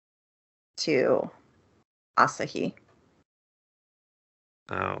to Asahi.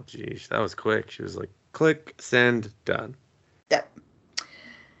 Oh, geez. That was quick. She was like, click, send, done. Yep.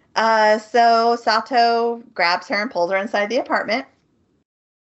 So Sato grabs her and pulls her inside the apartment.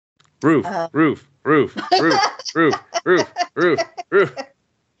 Roof. No. We're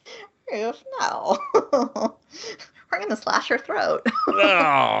going to slash her throat.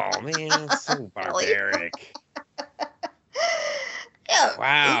 Oh, man. So barbaric. Yeah.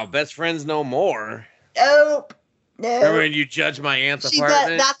 Wow. Best friends no more. Nope. No. Remember when you judge my aunt's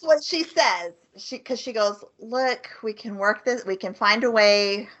apartment? That's what she says. Because she goes, look, we can work this. We can find a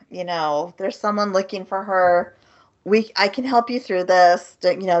way. There's someone looking for her. I can help you through this.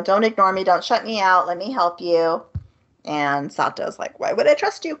 Don't ignore me. Don't shut me out. Let me help you. And Sato's like, why would I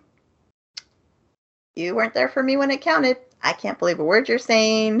trust you? You weren't there for me when it counted. I can't believe a word you're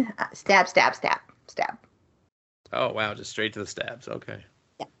saying. Stab, stab, stab, stab. Oh, wow. Just straight to the stabs. Okay.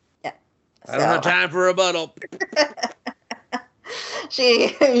 Yeah. I don't have time for rebuttal.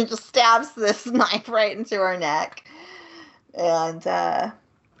 She just stabs this knife right into her neck. And,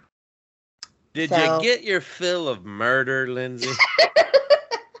 Did you get your fill of murder, Lindsay?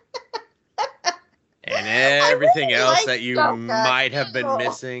 And everything else that you might have been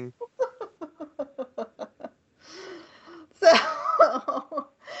missing? So,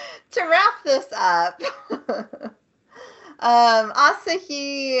 to wrap this up,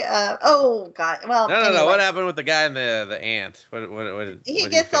 Asahi, oh god, well, No. anyway. What happened with the guy and the ant? He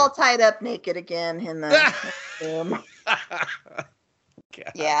gets all tied up naked again in the room.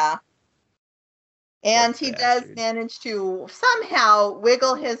 Yeah. And he does manage to somehow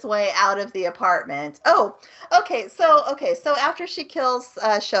wiggle his way out of the apartment. Oh, okay. So after she kills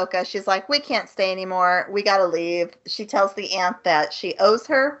Shoka, she's like, we can't stay anymore. We got to leave. She tells the aunt that she owes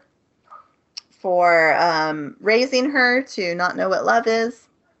her for raising her to not know what love is.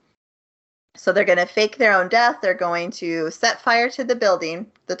 So they're going to fake their own death. They're going to set fire to the building,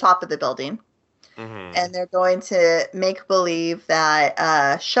 the top of the building. Mm-hmm. And they're going to make believe that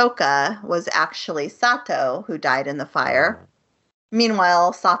Shoka was actually Sato who died in the fire. Mm-hmm.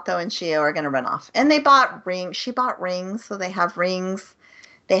 Meanwhile, Sato and Shio are going to run off. And they bought rings. She bought rings, so they have rings.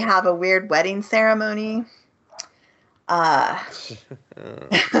 They have a weird wedding ceremony. It's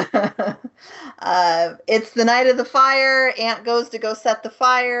the night of the fire. Aunt goes to go set the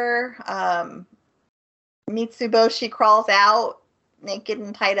fire. Mitsuboshi crawls out, naked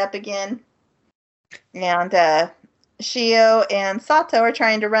and tied up again. And Shio and Sato are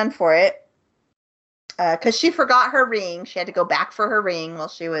trying to run for it because she forgot her ring. She had to go back for her ring while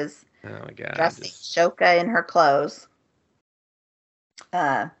she was dressing Shoka in her clothes.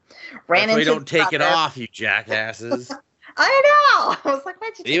 Ran into we don't take it off, you jackasses. I know. I was like,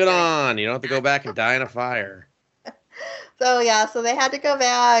 why'd you leave it on? You don't have to go back and die in a fire. So they had to go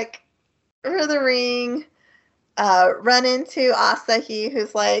back for the ring. Run into Asahi,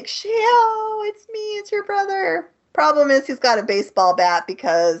 who's like, Shio, it's me, it's your brother. Problem is, he's got a baseball bat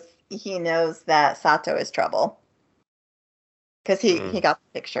because he knows that Sato is trouble. Because he got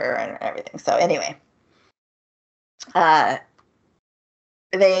the picture and everything. So anyway,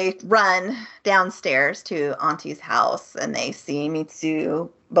 they run downstairs to Auntie's house and they see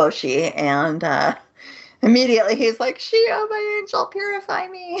Mitsuboshi and immediately he's like, Shio, my angel, purify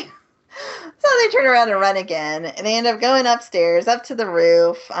me. So they turn around and run again, and they end up going upstairs, up to the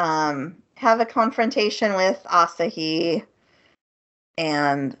roof, have a confrontation with Asahi,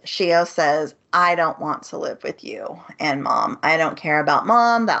 and Shio says, I don't want to live with you and Mom. I don't care about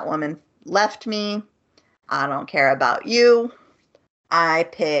Mom. That woman left me. I don't care about you. I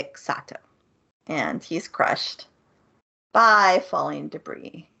pick Sato. And he's crushed by falling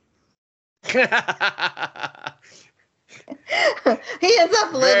debris. He ends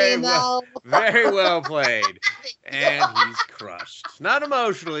up living though. Very well played. And he's crushed. Not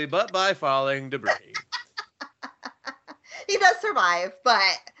emotionally, but by falling debris. He does survive,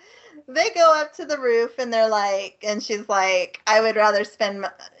 but they go up to the roof and they're like, and she's like, I would rather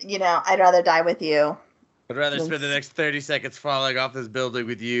I'd rather die with you. I'd rather spend the next 30 seconds falling off this building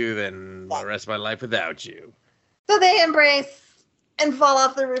with you than the rest of my life without you. So they embrace and fall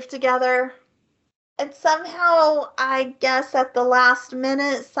off the roof together. And somehow, I guess at the last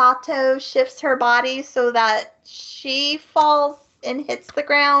minute, Sato shifts her body so that she falls and hits the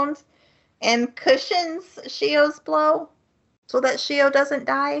ground and cushions Shio's blow so that Shio doesn't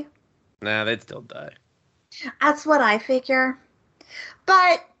die. Nah, they'd still die. That's what I figure.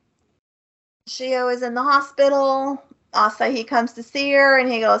 But Shio is in the hospital. Asahi comes to see her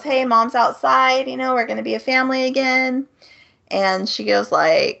and he goes, hey, Mom's outside. We're going to be a family again. And she goes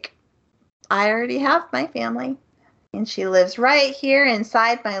like, I already have my family. And she lives right here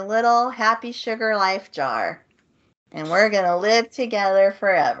inside my little Happy Sugar Life jar. And we're going to live together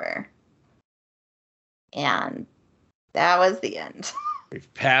forever. And that was the end.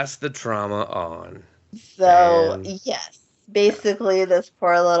 We've passed the trauma on. So, yes. Basically, this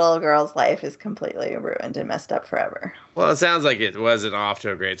poor little girl's life is completely ruined and messed up forever. Well, it sounds like it wasn't off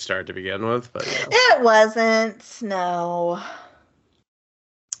to a great start to begin with. But It wasn't, no.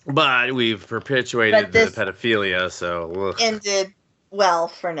 But we've perpetuated the pedophilia, so... Ugh. Ended well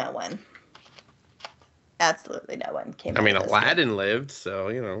for no one. Absolutely no one came out of this. Aladdin lived, so,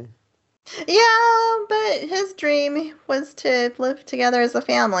 Yeah, but his dream was to live together as a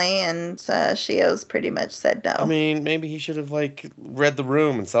family, and Shio's pretty much said no. Maybe he should have, read the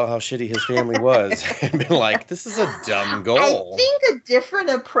room and saw how shitty his family was and been like, this is a dumb goal. I think a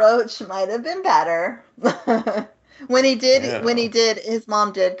different approach might have been better. When he did, his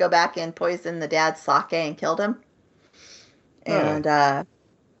mom did go back and poison the dad's sake and killed him. And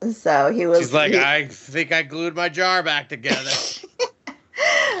so he was... She's like, I think I glued my jar back together.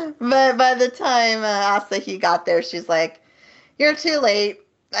 But by the time Asahi got there, she's like, you're too late.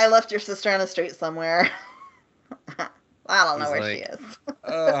 I left your sister on the street somewhere. I don't know where she is.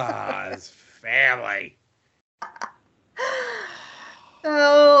 His family.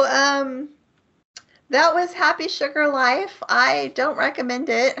 So, that was Happy Sugar Life. I don't recommend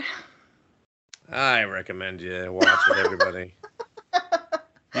it. I recommend you watch it, everybody.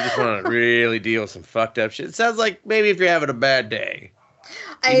 You just want to really deal with some fucked up shit. It sounds like maybe if you're having a bad day,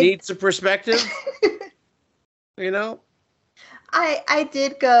 you need some perspective. You know? I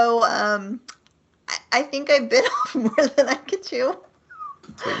did go, I think I bit off more than I could chew.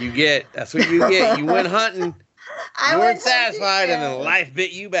 That's what you get. That's what you get. You went hunting. You weren't satisfied, and then life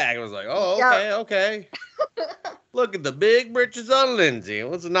bit you back. It was like, oh, okay, okay. Look at the big britches on Lindsay.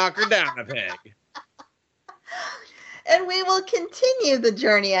 Let's knock her down a peg. And we will continue the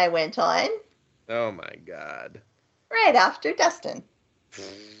journey I went on. Oh, my God. Right after Dustin.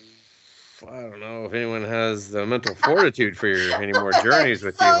 I don't know if anyone has the mental fortitude for any more journeys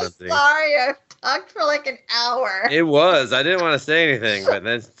with you, Lindsay. Sorry, I've talked for like an hour. It was. I didn't want to say anything, but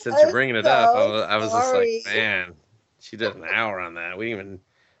then since you're bringing it up, I was just like, man, she did an hour on that. We even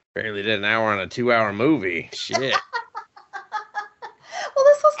barely did an hour on a 2-hour movie. Shit. Well,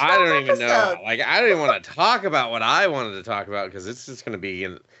 this was 12 I don't even episodes. know. Like, I don't even want to talk about what I wanted to talk about because it's just going to be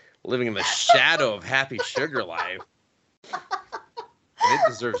living in the shadow of Happy Sugar Life. And it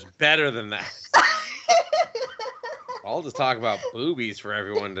deserves better than that. I'll just talk about boobies for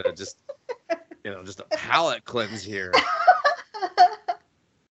everyone to just, just a palate cleanse here.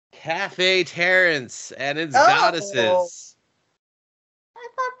 Cafe Terrence and its goddesses. I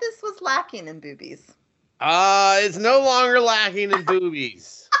thought this was lacking in boobies. It's no longer lacking in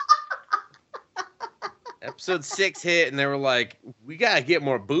boobies. Episode 6 hit, and they were like, we got to get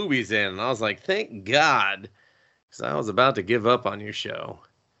more boobies in. And I was like, thank God. Because I was about to give up on your show.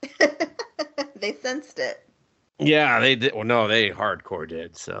 They sensed it. Yeah, they did. Well, no, they hardcore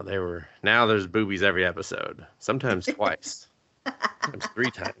did. So now there's boobies every episode. Sometimes twice. Sometimes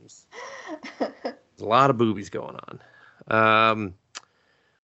 3 times. There's a lot of boobies going on.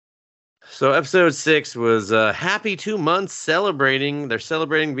 So episode 6 was happy 2 months celebrating. They're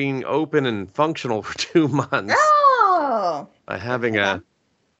celebrating being open and functional for 2 months. Oh! By having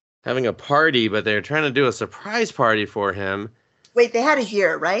a party, but they're trying to do a surprise party for him. Wait, they had a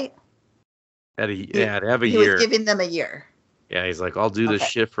year, right? They have a year. He was giving them a year. Yeah, he's like, I'll do this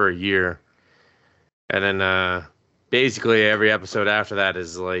shit for a year. And then basically every episode after that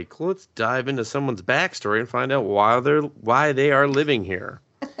is like, let's dive into someone's backstory and find out why they are living here.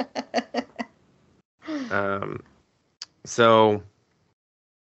 So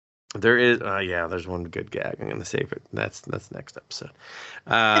there is there's one good gag. I'm gonna save it. That's next episode.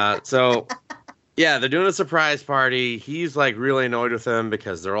 So yeah, they're doing a surprise party. He's like really annoyed with them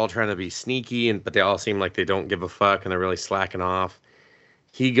because they're all trying to be sneaky, but they all seem like they don't give a fuck and they're really slacking off.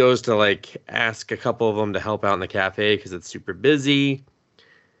 He goes to like ask a couple of them to help out in the cafe because it's super busy,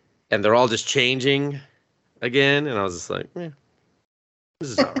 and they're all just changing again. And I was just like, this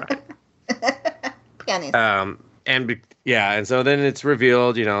is all right. And so then it's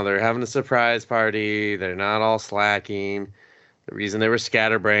revealed, they're having a surprise party. They're not all slacking. The reason they were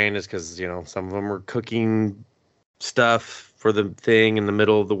scatterbrained is because, some of them were cooking stuff for the thing in the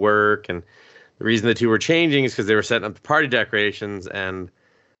middle of the work. And the reason the 2 were changing is because they were setting up the party decorations. And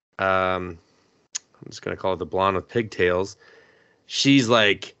I'm just going to call it the blonde with pigtails. She's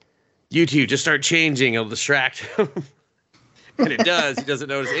like, you 2, just start changing. It'll distract him. And it does. He doesn't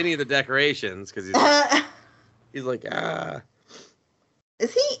notice any of the decorations because he's like,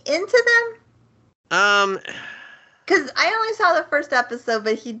 Is he into them? Because I only saw the first episode,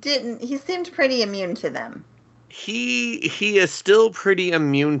 but he seemed pretty immune to them. He is still pretty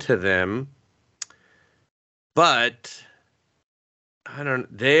immune to them, but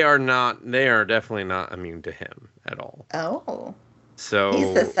they are definitely not immune to him at all. Oh. So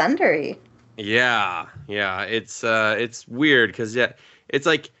he's a Sundari. Yeah. It's weird because it's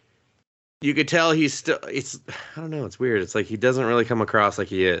like you could tell he's still. I don't know. It's weird. It's like he doesn't really come across like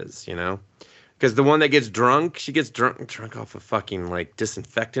he is, Because the one that gets drunk, she gets drunk off of fucking like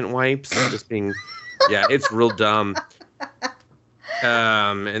disinfectant wipes. Just being, it's real dumb.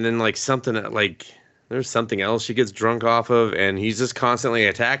 And then like something like there's something else she gets drunk off of, and he's just constantly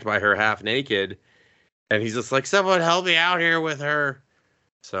attacked by her half naked, and he's just like, someone help me out here with her.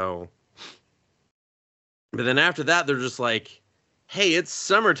 So. But then after that, they're just like, hey, it's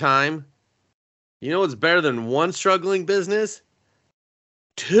summertime. You know what's better than 1 struggling business?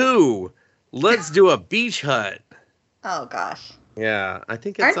 2, let's do a beach hut. Oh, gosh. Yeah, I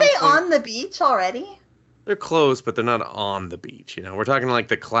think Aren't they on the beach already? They're close, but they're not on the beach. We're talking like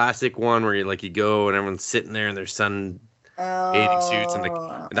the classic one where you go and everyone's sitting there in their sun bathing suits, and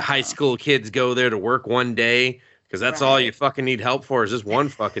the high school kids go there to work one day. Because that's all you fucking need help for is just one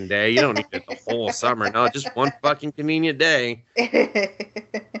fucking day. You don't need it the whole summer. No, just one fucking convenient day.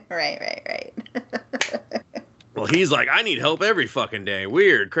 Right. Well, he's like, I need help every fucking day.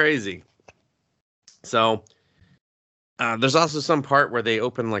 Weird, crazy. So there's also some part where they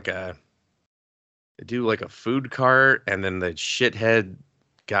open like they do like a food cart, and then the shithead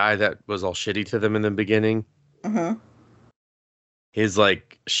guy that was all shitty to them in the beginning, his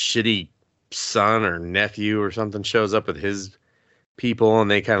like shitty son or nephew or something shows up with his people, and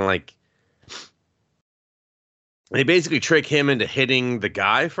they kind of like they basically trick him into hitting the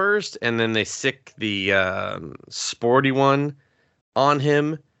guy first, and then they sick the sporty one on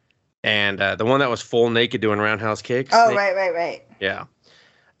him, and the one that was full naked doing roundhouse kicks. Oh, right. Yeah.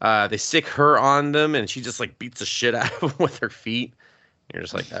 They sick her on them, and she just like beats the shit out of them with her feet. You're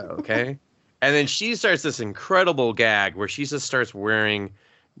just like, oh, okay. And then she starts this incredible gag where she just starts wearing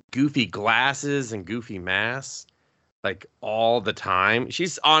goofy glasses and goofy masks like all the time.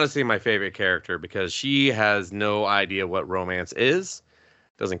 She's honestly my favorite character because she has no idea what romance is,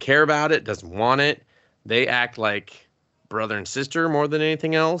 doesn't care about it, doesn't want it. They act like brother and sister more than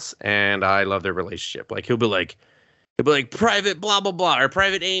anything else, and I love their relationship. Like he'll be like Private blah blah blah or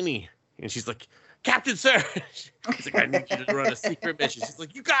Private Amy, and she's like, Captain Sir. He's like, I need you to run a secret mission. She's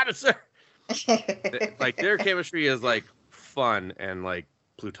like, you got it, sir. Like their chemistry is like fun and like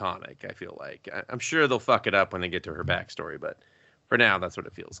plutonic. I feel like I'm sure they'll fuck it up when they get to her backstory, but for now, that's what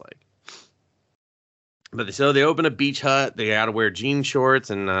it feels like. But so they open a beach hut. They got to wear jean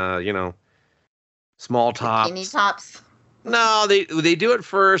shorts and small tops. Bikini tops. No, they do it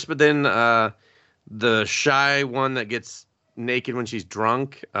first, but then the shy one that gets naked when she's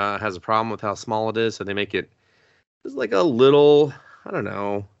drunk has a problem with how small it is, so they make it just like a little, I don't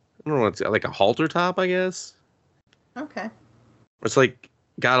know what's like a halter top, I guess. Okay. It's like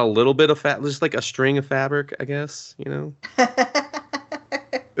got a little bit of fat, just like a string of fabric, I guess,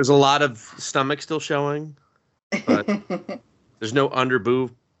 There's a lot of stomach still showing, but there's no under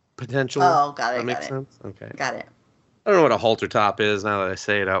boob potential. Oh, got it. That makes sense? Okay. Got it. I don't know what a halter top is now that I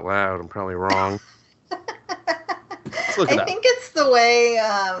say it out loud. I'm probably wrong. Let's look it up. I think it's the way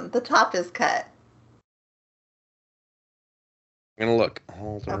the top is cut. I'm going to look.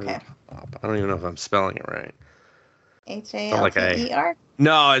 Halter top. I don't even know if I'm spelling it right. Halter?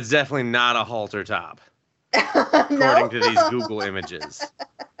 No, it's definitely not a halter top. According to these Google images.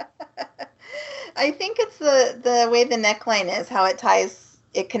 I think it's the way the neckline is, how it ties.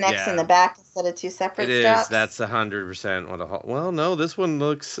 It connects in the back instead of two separate straps. That's 100% what a... Well, no, this one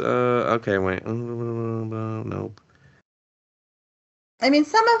looks... okay, wait. Nope. I mean,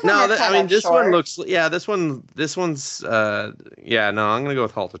 some of them are kind of this short. one looks... Yeah, this one's... yeah, no, I'm going to go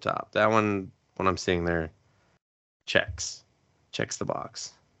with halter top. That one I'm seeing there, checks the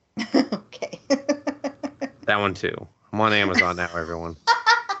box. Okay. That one, too. I'm on Amazon now, everyone.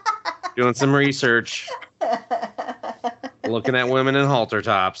 Doing some research. Looking at women in halter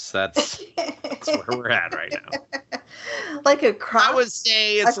tops. That's where we're at right now. Like a crop. I would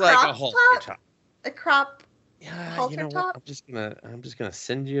say it's like a halter top. A crop. Yeah, halter you know top? what? I'm just gonna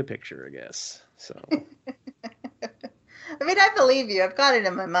send you a picture, I guess. So. I mean, I believe you. I've got it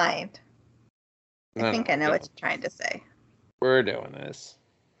in my mind. I think I know what you're trying to say. We're doing this.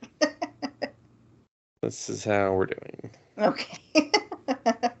 This is how we're doing. Okay.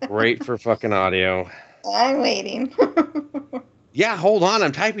 Great for fucking audio. I'm waiting. Yeah, hold on.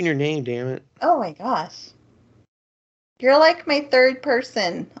 I'm typing your name, damn it. Oh my gosh. You're like my third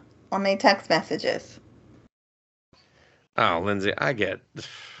person on my text messages. Oh, Lindsay, I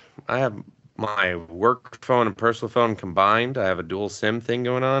have my work phone and personal phone combined. I have a dual SIM thing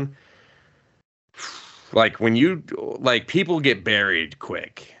going on. Like people get buried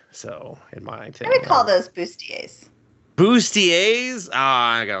quick. So in my thing, I would call those bustiers. Bustiers?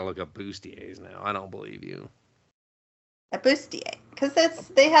 I gotta look up bustiers now. I don't believe you. A bustier, because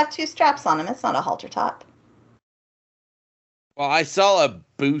they have two straps on them. It's not a halter top. Well, I saw a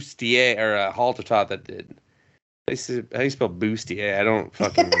bustier or a halter top that did. How do you spell bustier? I don't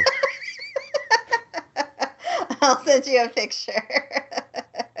fucking. I'll send you a picture.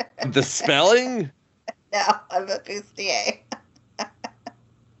 The spelling? No, of a bustier.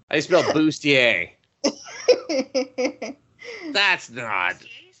 I spell bustier. That's not.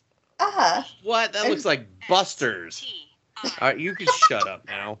 Uh-huh. What? That looks like Busters. You can shut up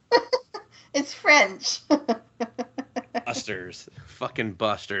now. It's French. Busters. Fucking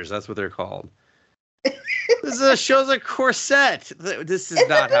Busters. That's what they're called. This shows a corset. This is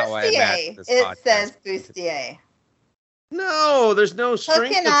not how I imagine this podcast. It says bustier. No, there's no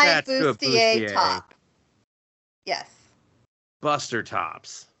string attached to a bustier. Top. Yes. Buster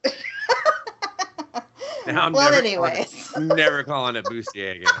tops. Now I'm never calling it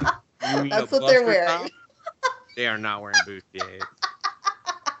bustier again. That's what they're wearing. Top? They are not wearing bustiers.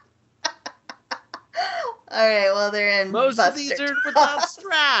 All right, well, they're in most of these are without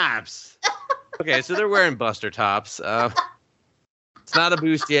straps. Okay, so they're wearing Buster tops. It's not a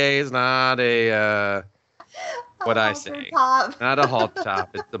bustier. It's not a what I say. Top. Not a halter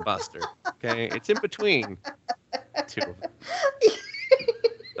top. It's a Buster. Okay, it's in between two of them.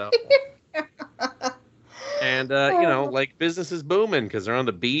 So, and like business is booming because they're on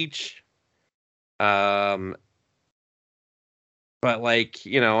the beach. But like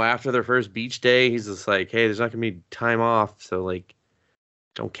after their first beach day, he's just like, hey, there's not gonna be time off, so like,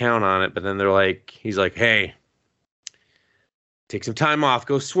 don't count on it. But then he's like, hey, take some time off,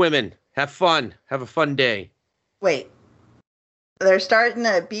 go swimming, have fun, have a fun day. Wait, they're starting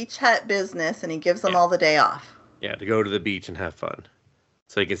a beach hut business, and he gives them all the day off. Yeah, to go to the beach and have fun,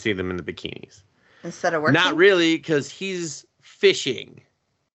 so you can see them in the bikinis instead of working. Not really, because he's fishing.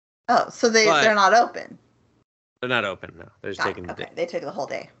 Oh, so they're not open. They're not open, no. They're just taking the day. They took the whole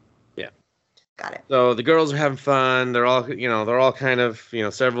day. Yeah. Got it. So the girls are having fun. They're all kind of,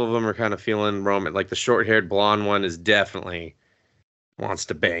 several of them are kind of feeling romantic. Like the short-haired blonde one is definitely wants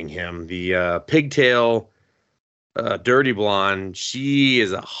to bang him. The pigtail, dirty blonde, she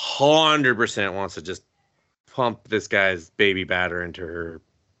is 100% wants to just pump this guy's baby batter into her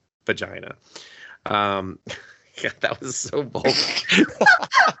vagina. God, that was so bold.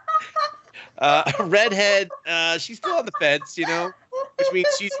 Redhead, she's still on the fence, which means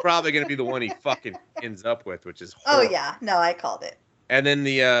she's probably going to be the one he fucking ends up with, which is horrible. Oh, yeah. No, I called it. And then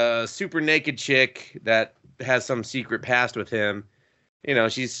the super naked chick that has some secret past with him,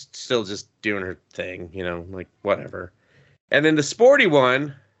 she's still just doing her thing, like whatever. And then the sporty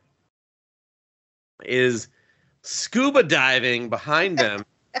one is scuba diving behind them.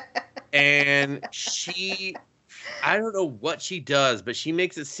 And I don't know what she does, but she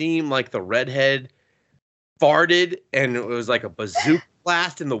makes it seem like the redhead farted and it was like a bazooka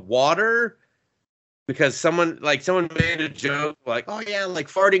blast in the water because someone made a joke like, oh yeah, like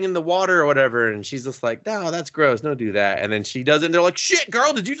farting in the water or whatever. And she's just like, no, that's gross. Don't do that. And then she does it and they're like, shit,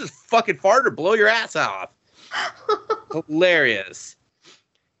 girl, did you just fucking fart or blow your ass off? Hilarious.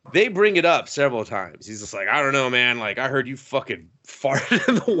 They bring it up several times. He's just like, I don't know, man. Like, I heard you fucking farted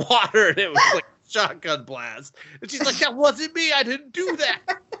in the water and it was like shotgun blast. And she's like, that wasn't me. I didn't do that.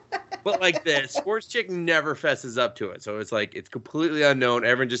 But like the sports chick never fesses up to it. So it's like, it's completely unknown.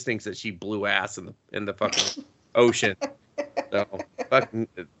 Everyone just thinks that she blew ass in the fucking ocean. So fucking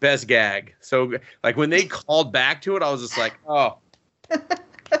best gag. So like when they called back to it, I was just like, oh,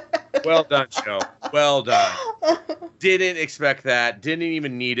 well done, show. Well done. Didn't expect that. Didn't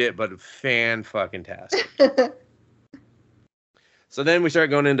even need it, but fan-fucking-tastic. So then we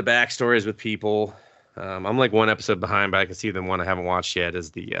start going into backstories with people. I'm like one episode behind, but I can see the one I haven't watched yet is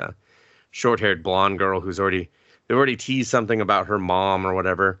the short-haired blonde girl they've already teased something about her mom or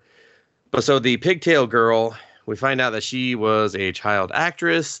whatever. But so the pigtail girl, we find out that she was a child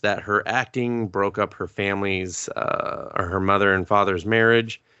actress, that her acting broke up her family's, or her mother and father's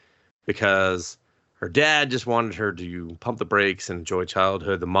marriage because her dad just wanted her to pump the brakes and enjoy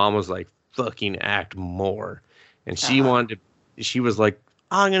childhood. The mom was like, fucking act more. And she was like,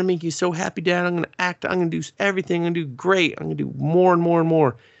 oh, I'm going to make you so happy, Dad. I'm going to act. I'm going to do everything. I'm going to do great. I'm going to do more and more and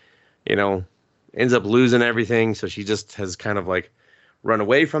more. Ends up losing everything. So she just has kind of like run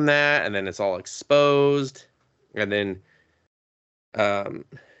away from that. And then it's all exposed. And then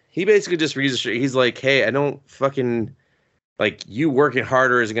he basically just he's like, hey, I don't fucking... like, you working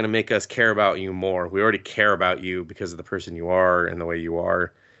harder is going to make us care about you more. We already care about you because of the person you are and the way you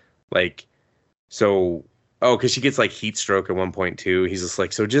are. Like, so, because she gets, like, heat stroke at one point, too. He's just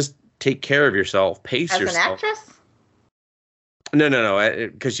like, so just take care of yourself. Pace yourself. As an actress? No.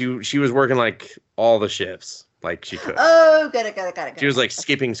 Because she was working, like, all the shifts. Like, she could. Oh, got it. She was, like,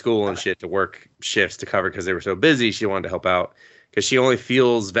 skipping school and shit to work shifts to cover because they were so busy. She wanted to help out. Because she only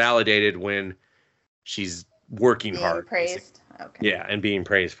feels validated when she's working hard. Praised. Okay. Yeah, and being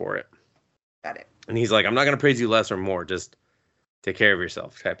praised for it. Got it. And he's like, I'm not going to praise you less or more. Just take care of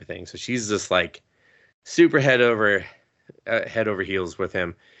yourself type of thing. So she's just like super head over heels with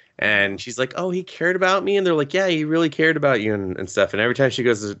him. And she's like, oh, he cared about me. And they're like, yeah, he really cared about you and stuff. And every time she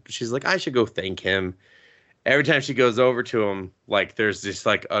goes, she's like, I should go thank him. Every time she goes over to him, like there's just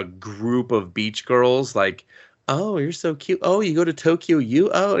like a group of beach girls like, oh, you're so cute. Oh, you go to Tokyo,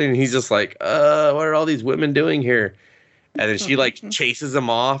 and he's just like, what are all these women doing here? And then she like chases him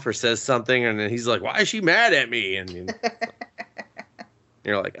off or says something, and then he's like, why is she mad at me? And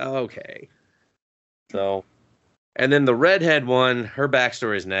you're like, oh, okay. So, and then the redhead one, her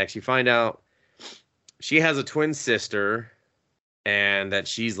backstory is next. You find out she has a twin sister, and that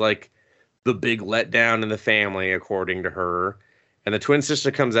she's like the big letdown in the family, according to her. And the twin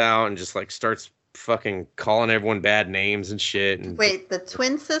sister comes out and just like starts fucking calling everyone bad names and shit. And wait, the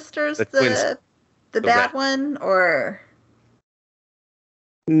twin sisters, the twins, the bad one, or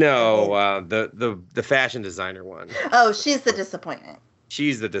no, the fashion designer one. Oh, she's the disappointment.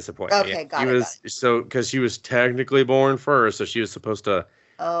 She's the disappointment. Okay, yeah. got it. So because she was technically born first, so she was supposed to.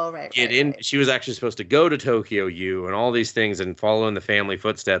 Oh, right. Right. She was actually supposed to go to Tokyo U and all these things and follow in the family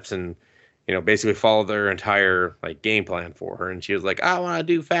footsteps and, you know, basically follow their entire like game plan for her. And she was like, I want to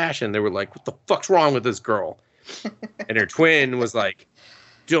do fashion. They were like, what the fuck's wrong with this girl? And her twin was like,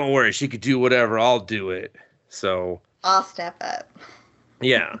 don't worry, she could do whatever. I'll do it. So I'll step up.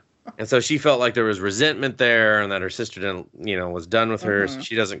 Yeah. And so she felt like there was resentment there and that her sister didn't, you know, was done with her. So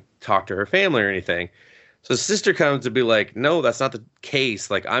she doesn't talk to her family or anything. So sister comes to be like, no, that's not the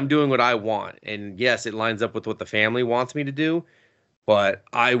case. Like, I'm doing what I want. And yes, it lines up with what the family wants me to do, but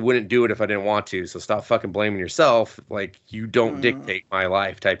I wouldn't do it if I didn't want to. So stop fucking blaming yourself. Like, you don't dictate my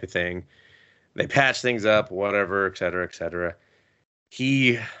life type of thing. They patch things up, whatever, et cetera, et cetera.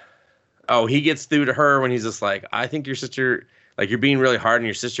 He gets through to her when he's just like, I think your sister, like, you're being really hard on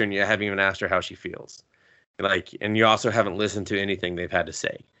your sister and you haven't even asked her how she feels. Like, and you also haven't listened to anything they've had to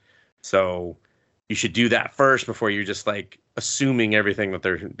say. So you should do that first before you're just like assuming everything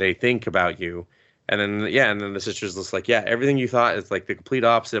that they think about you. And then the sister's just like, yeah, everything you thought is like the complete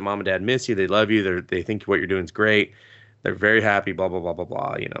opposite. Mom and dad miss you. They love you. They think what you're doing is great. They're very happy, blah, blah, blah, blah,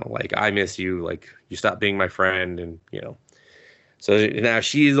 blah. You know, like, I miss you. Like, you stopped being my friend. And, you know, so now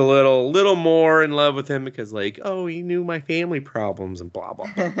she's a little more in love with him because like, oh, he knew my family problems and blah,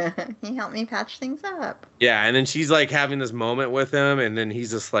 blah, blah. He helped me patch things up. Yeah. And then she's like having this moment with him. And then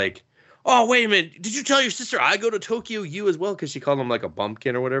he's just like, oh, wait a minute. Did you tell your sister I go to Tokyo U as well? Because she called him like a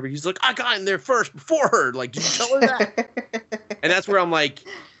bumpkin or whatever. He's like, I got in there first before her. Like, did you tell her that? And that's where I'm like,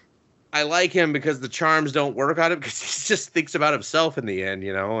 I like him because the charms don't work on him because he just thinks about himself in the end,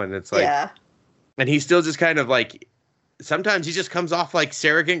 you know? And it's like, and he's still just kind of like, sometimes he just comes off like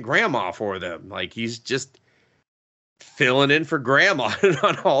surrogate grandma for them. Like, he's just filling in for grandma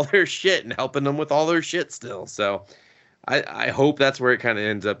on all their shit and helping them with all their shit still. So I hope that's where it kind of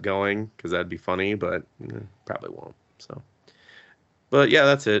ends up going because that'd be funny, but probably won't. So, but yeah,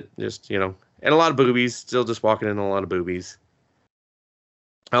 that's it. Just, you know, and a lot of boobies. Still just walking in a lot of boobies.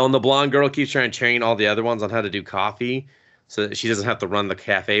 Oh, and the blonde girl keeps trying to train all the other ones on how to do coffee so that she doesn't have to run the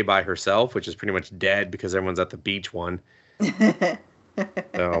cafe by herself, which is pretty much dead because everyone's at the beach one.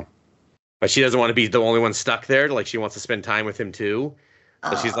 So, but she doesn't want to be the only one stuck there. Like, she wants to spend time with him too.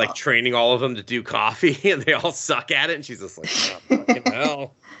 So she's like training all of them to do coffee, and they all suck at it. And she's just like, oh, fucking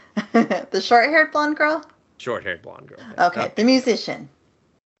hell. The short-haired blonde girl? Short-haired blonde girl. Yeah. Okay, the musician.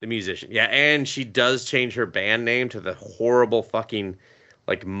 The musician, yeah. And she does change her band name to the horrible fucking,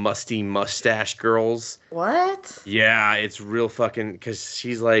 like, musty mustache girls. What? Yeah, it's real fucking, because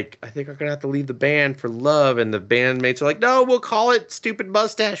she's like, I think I'm going to have to leave the band for love. And the bandmates are like, no, we'll call it Stupid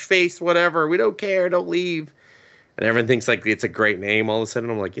Mustache Face, whatever. We don't care. Don't leave. And everyone thinks like it's a great name. All of a sudden,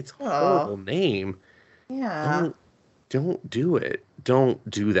 I'm like, it's a horrible name. Yeah. Don't do it. Don't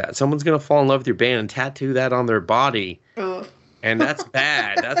do that. Someone's gonna fall in love with your band and tattoo that on their body. Ugh. And that's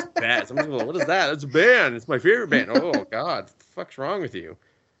bad. That's bad. Someone's gonna, what is that? It's a band. It's my favorite band. Oh God, what the fuck's wrong with you?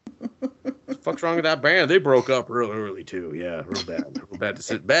 What the fuck's wrong with that band? They broke up real early too. Yeah, real bad. Real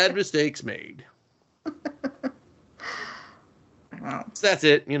bad. Bad mistakes made. Wow. So that's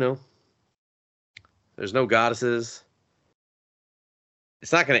it. You know. There's no goddesses.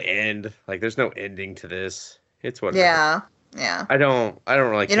 It's not going to end. Like, there's no ending to this. It's what. Yeah. I don't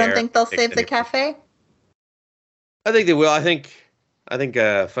really care. You don't think they'll save the cafe? I think they will. I think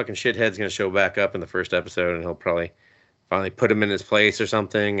fucking shithead's going to show back up in the first episode, and he'll probably finally put him in his place or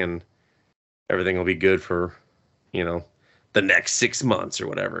something, and everything will be good for, you know, the next 6 months or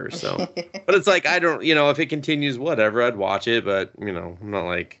whatever. So, but it's like, I don't, you know, if it continues, whatever, I'd watch it, but, you know, I'm not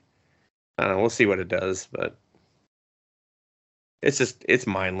like, I don't know, we'll see what it does, but it's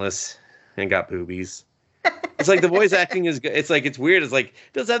mindless and got boobies. It's like the voice acting is good. It's like, it's weird. It's like,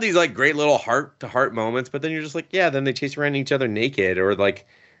 it does have these like great little heart to heart moments, but then you're just like, yeah, then they chase around each other naked, or like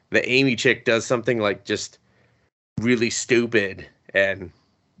the Amy chick does something like just really stupid and,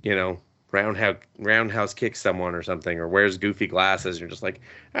 you know, roundhouse kicks someone or something, or wears goofy glasses. You're just like,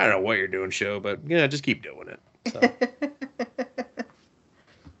 I don't know what you're doing, show, but yeah, just keep doing it. So.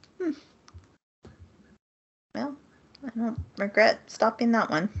 Well, I don't regret stopping that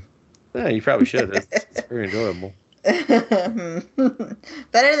one. Yeah, you probably should. It's very enjoyable. Better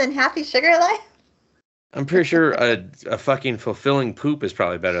than Happy Sugar Life? I'm pretty sure a fucking fulfilling poop is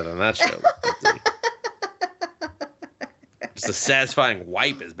probably better than that show. Just a satisfying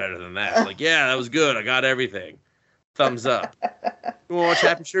wipe is better than that. Like, yeah, that was good. I got everything. Thumbs up. You want to watch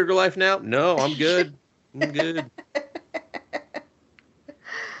Happy Sugar Life now? No, I'm good. I'm good.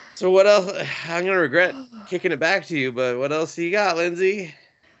 So what else? I'm going to regret kicking it back to you, but what else do you got, Lindsay?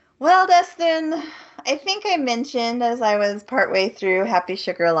 Well, Dustin, I think I mentioned as I was partway through Happy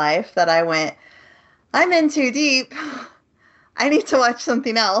Sugar Life that I'm in too deep. I need to watch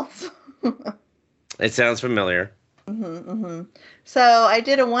something else. It sounds familiar. So I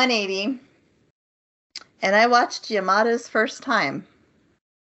did a 180, and I watched Yamada's First Time.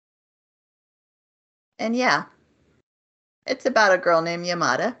 And yeah, it's about a girl named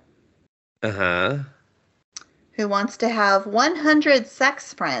Yamada. Uh-huh. Who wants to have 100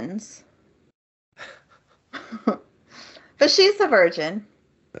 sex friends. But she's a virgin.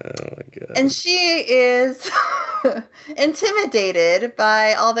 Oh my God. And she is intimidated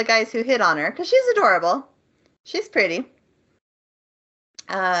by all the guys who hit on her, because she's adorable. She's pretty.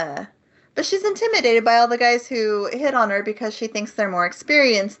 But she's intimidated by all the guys who hit on her because she thinks they're more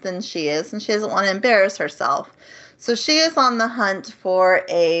experienced than she is, and she doesn't want to embarrass herself. So she is on the hunt for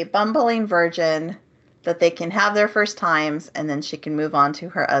a bumbling virgin that they can have their first times, and then she can move on to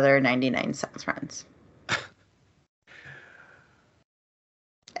her other 99 sex friends.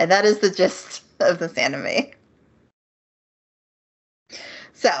 And that is the gist of this anime.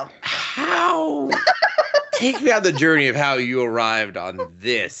 So. How? Take me on the journey of how you arrived on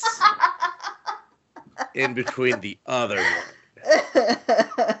this in between the other one.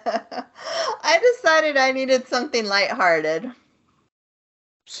 I decided I needed something lighthearted.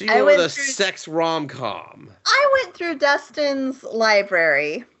 So you went with a sex rom-com. I went through Dustin's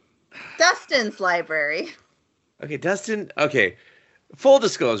library. Okay, Dustin. Okay, full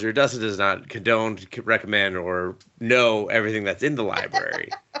disclosure, Dustin does not condone, recommend, or know everything that's in the library.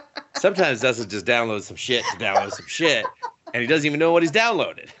 Sometimes Dustin just downloads some shit to download some shit, and he doesn't even know what he's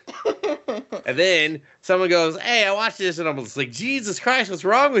downloaded. And then someone goes, "Hey, I watched this," and I'm just like, "Jesus Christ, what's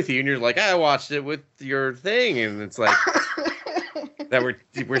wrong with you?" And you're like, "I watched it with your thing," and it's like that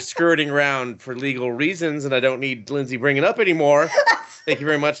we're skirting around for legal reasons, and I don't need Lindsay bringing up anymore. Thank you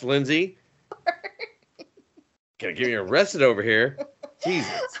very much, Lindsay. Gonna get me arrested over here.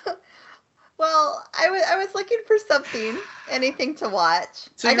 Jesus. Well, I was looking for anything to watch.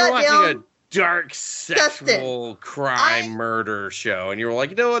 So you're watching a dark sexual crime murder show, and you were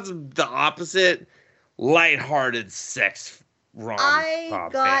like, you know what's the opposite? Lighthearted sex rom-com. I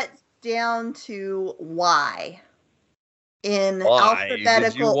got down to why in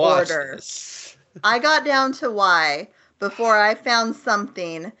alphabetical order. I got down to why before I found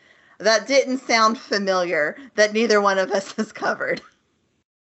something that didn't sound familiar that neither one of us has covered.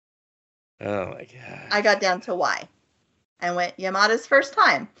 Oh my God. I got down to why. I went, Yamada's First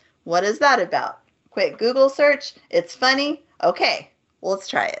Time. What is that about? Quick Google search. It's funny. Okay, well, let's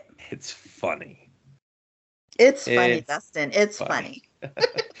try it. It's funny. It's funny, Dustin. It's funny.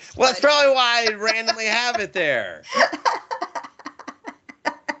 Well, that's probably why I randomly have it there.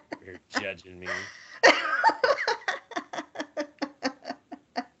 You're judging me.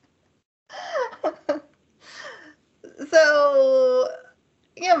 So,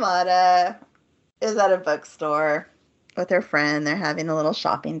 Yamada is at a bookstore with her friend. They're having a little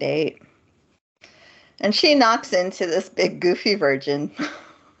shopping date. And she knocks into this big goofy virgin.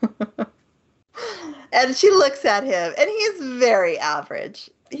 And she looks at him, and he's very average.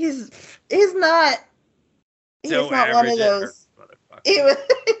 He's not one of those.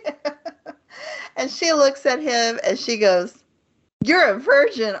 And she looks at him, and she goes, "You're a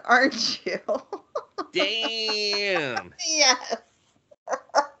virgin, aren't you?" Damn. Yes.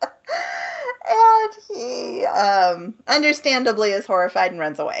 And he understandably is horrified and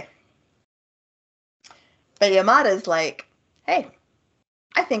runs away. But Yamada's like, "Hey,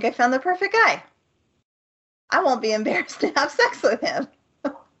 I think I found the perfect guy. I won't be embarrassed to have sex with him."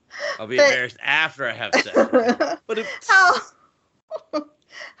 I'll be embarrassed after I have sex with him. But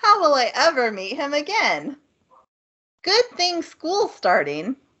how will I ever meet him again? Good thing school's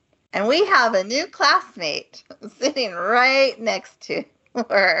starting, and we have a new classmate sitting right next to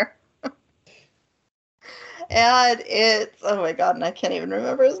her. And it's, oh my God, and I can't even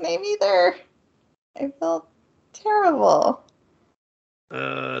remember his name either. I felt terrible.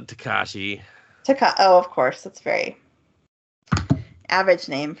 Takashi. Oh, of course. It's very average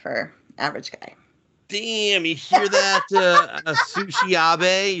name for average guy. Damn, you hear that, Sushi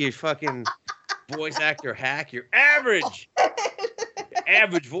Abe? You fucking voice actor hack. You're average.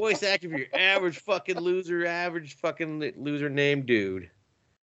 Average voice actor for your average fucking loser, name dude.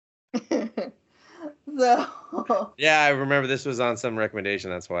 So. Yeah, I remember this was on some recommendation.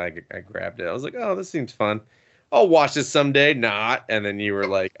 That's why I grabbed it. I was like, oh, this seems fun. I'll watch this someday. Not. And then you were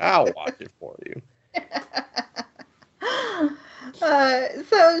like, I'll watch it for you.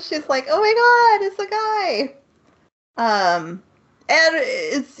 So she's like, oh my God, it's a guy. And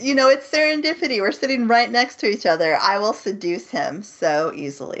it's, it's serendipity. We're sitting right next to each other. I will seduce him so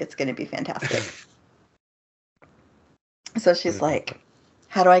easily. It's going to be fantastic. So she's like,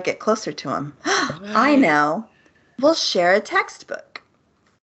 how do I get closer to him? I know. We'll share a textbook.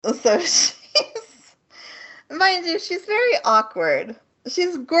 So mind you, she's very awkward.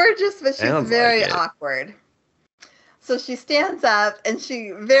 She's gorgeous, but she's very awkward. So she stands up and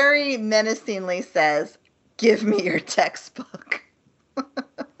she very menacingly says, give me your textbook.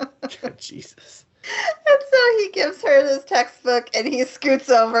 Jesus. And so he gives her this textbook and he scoots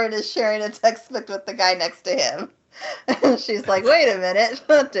over and is sharing a textbook with the guy next to him. And she's like, wait a minute,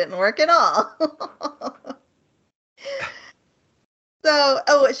 that didn't work at all. So,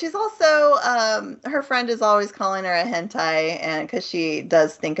 she's also, her friend is always calling her a hentai, and because she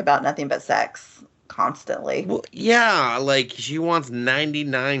does think about nothing but sex constantly. Well, yeah, like she wants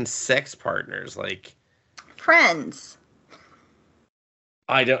 99 sex partners, like friends.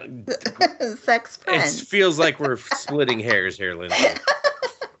 I don't. Sex friends. It feels like we're splitting hairs here, Lindsay.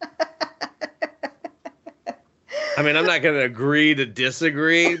 I mean, I'm not going to agree to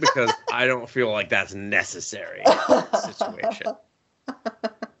disagree because I don't feel like that's necessary in this situation.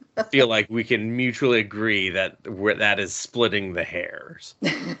 I feel like we can mutually agree that that is splitting the hairs.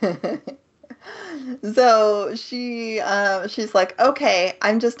 So she's like, okay,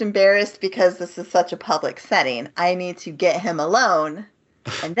 I'm just embarrassed because this is such a public setting. I need to get him alone,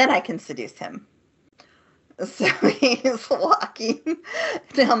 and then I can seduce him. So he's walking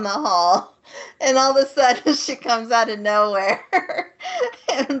down the hall, and all of a sudden she comes out of nowhere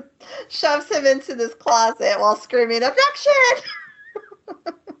and shoves him into this closet while screaming, abduction!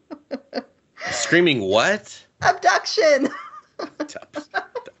 Screaming what? Abduction!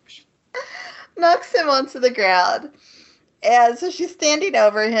 Knocks him onto the ground. And so she's standing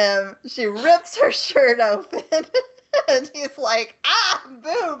over him. She rips her shirt open. And he's like,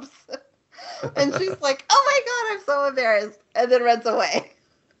 boobs. And she's like, oh my God, I'm so embarrassed. And then runs away.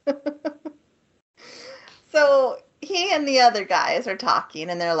 So he and the other guys are talking.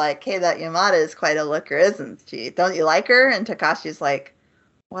 And they're like, hey, that Yamada is quite a looker, isn't she? Don't you like her? And Takashi's like,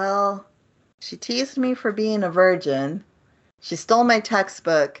 well, she teased me for being a virgin. She stole my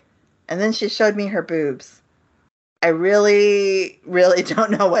textbook. And then she showed me her boobs. I really, really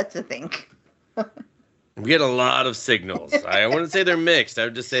don't know what to think. We get a lot of signals. I wouldn't say they're mixed. I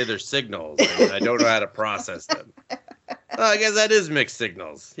would just say they're signals. And I don't know how to process them. I guess that is mixed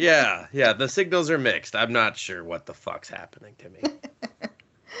signals. Yeah, the signals are mixed. I'm not sure what the fuck's happening to me.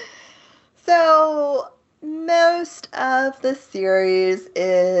 So, most of the series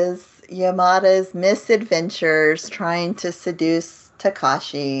is Yamada's misadventures trying to seduce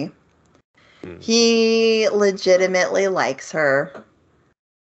Takashi. He legitimately likes her.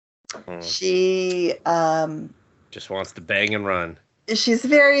 She just wants to bang and run. She's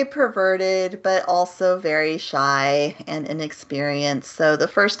very perverted, but also very shy and inexperienced. So the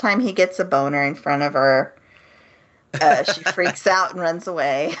first time he gets a boner in front of her, she freaks out and runs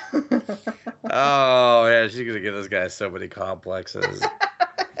away. Oh, yeah, she's going to give this guy so many complexes.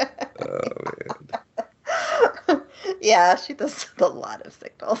 Oh, man. Yeah, she does a lot of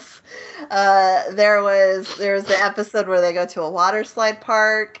signals. There was the episode where they go to a water slide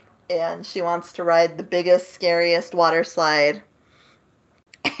park, and she wants to ride the biggest, scariest water slide.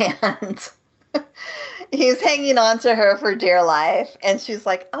 And he's hanging on to her for dear life. And she's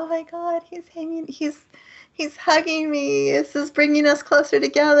like, oh my God, he's hugging me. This is bringing us closer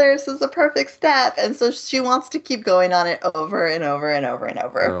together. This is a perfect step. And so she wants to keep going on it over and over and over and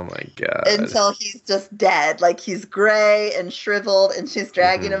over. Oh my God. Until he's just dead. Like he's gray and shriveled, and she's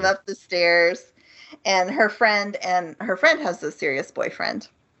dragging him up the stairs. And her friend has a serious boyfriend.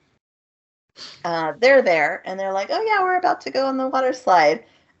 They're there, and they're like, oh yeah, we're about to go on the water slide.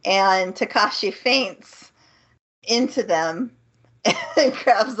 And Takashi faints into them and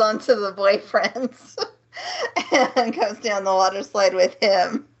grabs onto the boyfriend and goes down the water slide with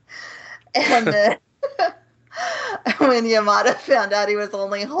him. And then when Yamada found out he was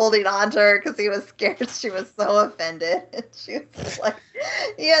only holding on to her because he was scared, she was so offended. And she was like,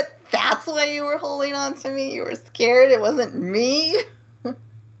 yeah, that's why you were holding on to me? You were scared? It wasn't me?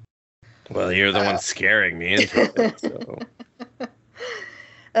 Well, you're the one scaring me into it, so...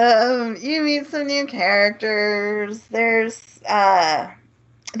 You meet some new characters. There's,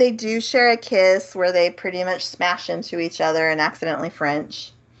 they do share a kiss where they pretty much smash into each other and accidentally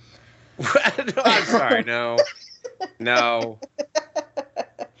French. No, I'm sorry, no.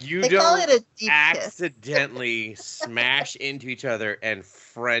 You They call don't it a deep accidentally smash into each other and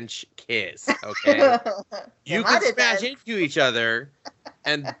French kiss, okay? You can smash into each other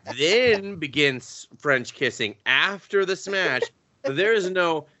and then begin French kissing after the smash, but there is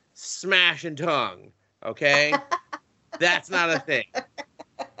no smash and tongue, okay? That's not a thing.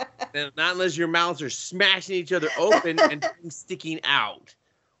 Not unless your mouths are smashing each other open and sticking out.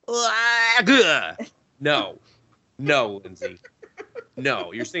 No, Lindsay.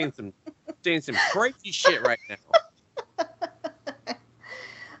 No, you're saying some crazy shit right now.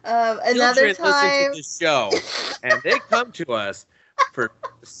 Another Children time, listen to this show, and they come to us for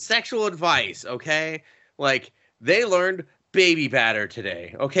sexual advice. Okay, like they learned baby batter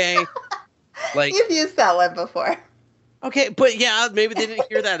today. Okay, like you've used that one before. Okay, but yeah, maybe they didn't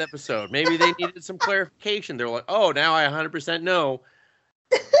hear that episode. Maybe they needed some clarification. They're like, oh, now I 100% know.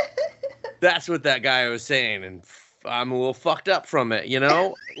 That's what that guy was saying, and I'm a little fucked up from it, you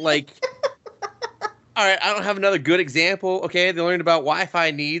know? Like, all right, I don't have another good example. Okay, they learned about Wi-Fi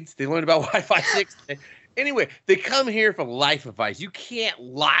needs. They learned about Wi-Fi 6. Anyway, they come here for life advice. You can't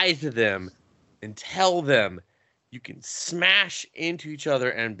lie to them and tell them you can smash into each other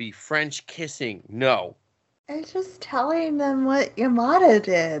and be French kissing. No. I was just telling them what Yamada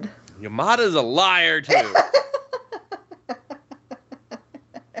did. Yamada's a liar, too.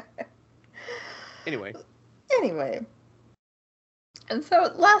 Anyway. And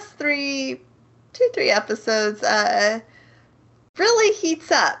so last two, three episodes really heats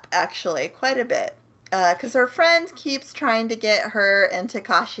up, actually, quite a bit. Because her friend keeps trying to get her and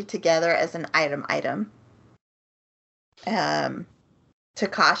Takashi together as an item.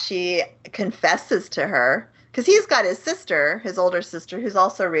 Takashi confesses to her, because he's got his sister, his older sister, who's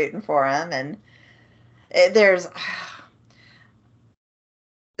also rooting for him, and there's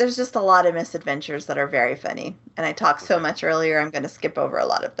just a lot of misadventures that are very funny. And I talked so much earlier, I'm going to skip over a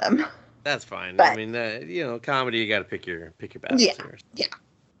lot of them. That's fine. But, I mean, comedy, you got to pick your battles here. Yeah.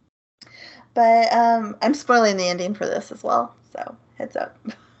 But I'm spoiling the ending for this as well, so heads up.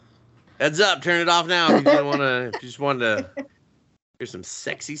 Heads up! Turn it off now if you just want to hear some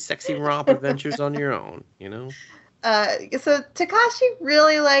sexy romp adventures on your own. You know. So Takashi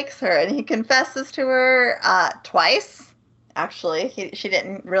really likes her, and he confesses to her twice. Actually, she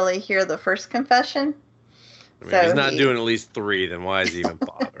didn't really hear the first confession. I mean, if he's not doing at least 3, then why is he even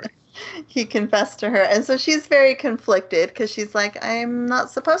bothering? He confessed to her, and so she's very conflicted because she's like, I'm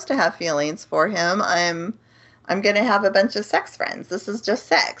not supposed to have feelings for him. I'm going to have a bunch of sex friends. This is just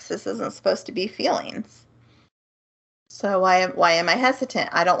sex. This isn't supposed to be feelings. So why am I hesitant?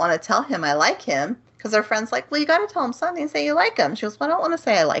 I don't want to tell him I like him, because her friend's like, well, you got to tell him something and say you like him. She goes, well, I don't want to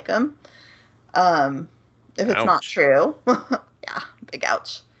say I like him. If it's not true. Yeah, big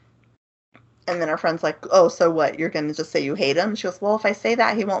ouch. And then her friend's like, oh, so what? You're going to just say you hate him? She goes, well, if I say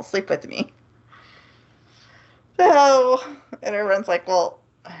that, he won't sleep with me. So, and her friend's like, well,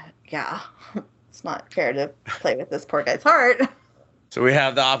 yeah, it's not fair to play with this poor guy's heart. So we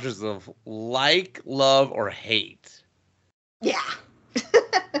have the options of like, love, or hate. Yeah.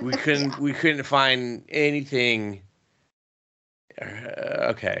 We couldn't find anything.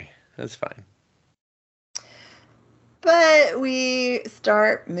 Okay, that's fine. But we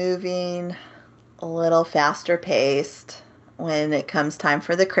start moving a little faster paced when it comes time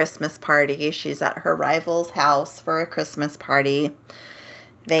for the Christmas party. She's at her rival's house for a Christmas party.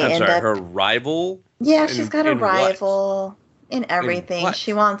 Her rival? Yeah, she's got a rival in everything. In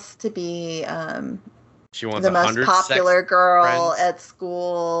she wants to be she wants the most popular girl friends at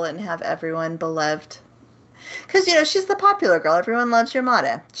school and have everyone beloved. Because, she's the popular girl. Everyone loves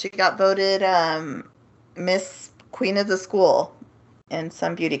Yamada. She got voted Miss Queen of the School in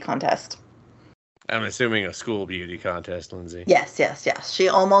some beauty contest. I'm assuming a school beauty contest, Lindsay. Yes. She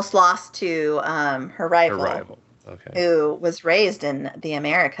almost lost to her rival. Okay. Who was raised in the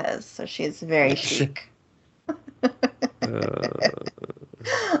Americas, so she's very chic.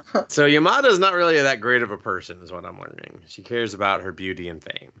 So Yamada's not really that great of a person, is what I'm learning. She cares about her beauty and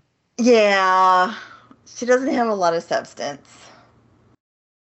fame. Yeah, she doesn't have a lot of substance.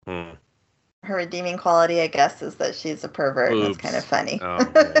 Her redeeming quality, I guess, is that she's a pervert. And it's kind of funny. Oh,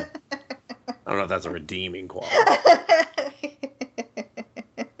 okay. I don't know if that's a redeeming quality.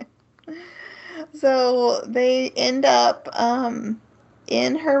 So they end up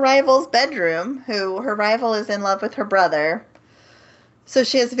in her rival's bedroom, her rival is in love with her brother. So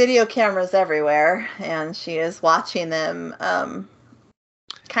she has video cameras everywhere, and she is watching them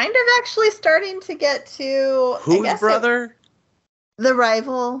kind of actually starting to get to... Whose brother? The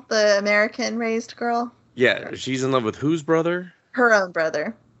rival, the American-raised girl. Yeah, she's in love with whose brother? Her own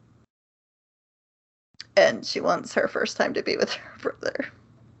brother. And she wants her first time to be with her brother.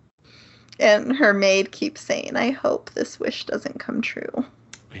 And her maid keeps saying, I hope this wish doesn't come true.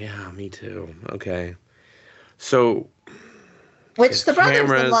 Yeah, me too. Okay. So. Which the brother's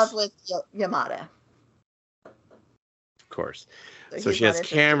in love with Yamada. Of course. So she has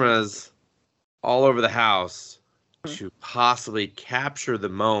cameras all over the house to possibly capture the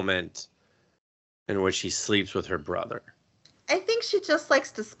moment in which she sleeps with her brother. I think she just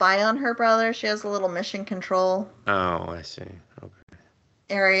likes to spy on her brother. She has a little mission control. Oh, I see. Okay.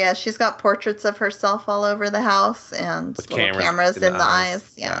 Area. She's got portraits of herself all over the house and with little cameras in the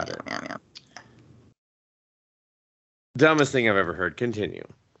eyes. Yeah. Dumbest thing I've ever heard. Continue.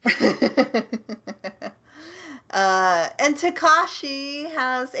 And Takashi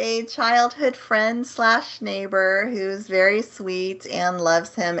has a childhood friend / neighbor who's very sweet and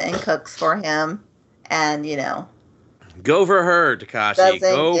loves him and cooks for him. And, go for her, Takashi.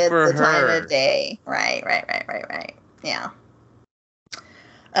 Go for her. Time of day. Right. Yeah.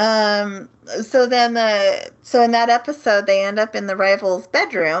 So in that episode, they end up in the rival's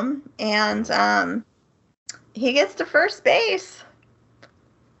bedroom, and he gets to first base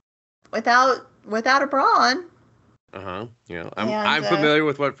without a bra on. Yeah, I'm familiar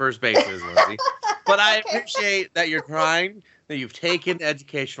with what first base is, Lindsay. But I appreciate that you're trying, that you've taken an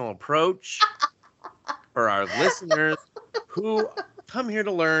educational approach for our listeners who come here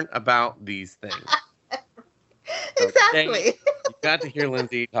to learn about these things. Exactly. So you got to hear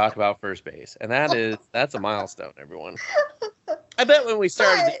Lindsay talk about first base, and that's a milestone, everyone. I bet when we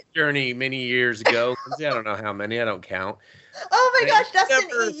started this journey many years ago, Lindsay, I don't know how many, I don't count. Oh my gosh, that's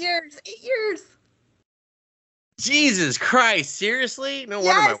been 8 years. 8 years. Jesus Christ, seriously? No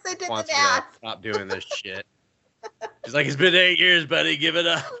wonder my wife wants me to stop doing this shit. She's like, it's been 8 years, buddy, give it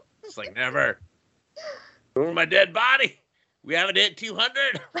up. It's like, never. Over my dead body. We haven't hit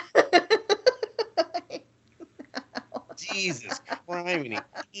 200. Jesus Christ.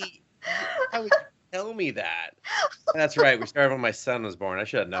 How would you tell me that? That's right. We started when my son was born. I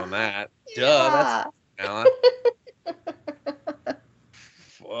should have known that. Duh. Yeah.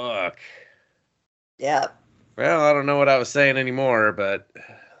 Fuck. Yep. Well, I don't know what I was saying anymore, but...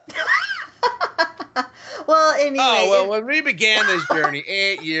 Well, anyway... Oh, well, when we began this journey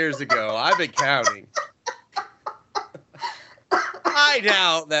 8 years ago, I've been counting. I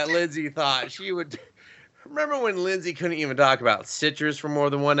doubt that Lindsay thought she would... Remember when Lindsay couldn't even talk about citrus for more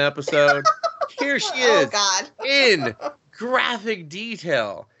than one episode? Here she is, in graphic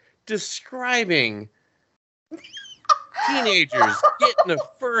detail, describing teenagers getting to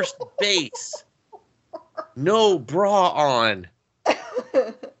first base. No bra on.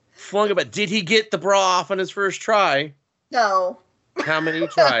 Flung about. Did he get the bra off on his first try? No. How many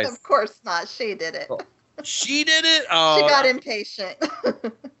tries? Of course not. She did it. She did it? Oh. She got impatient.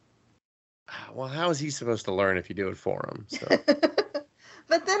 Well, how is he supposed to learn if you do it for him? So.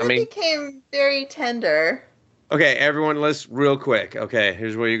 But then it became very tender. Okay, everyone, let's real quick. Okay,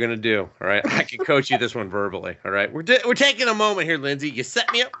 here's what you're going to do. All right, I can coach you this one verbally. All right, we're taking a moment here, Lindsay. You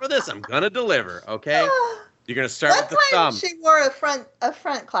set me up for this. I'm going to deliver. Okay, you're going to start with the thumb. She wore a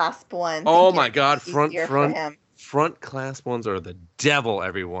front clasp one. Oh my God, front clasp ones are the devil,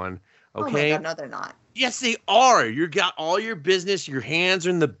 everyone. Okay. Oh my God, no, they're not. Yes, they are. You got all your business. Your hands are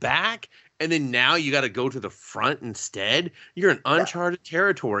in the back. And then now you got to go to the front instead. You're in uncharted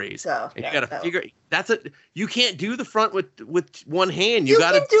territories, and you got to figure. You can't do the front with one hand. You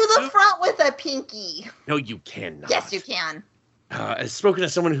got to do the front with a pinky. No, you cannot. Yes, you can. As spoken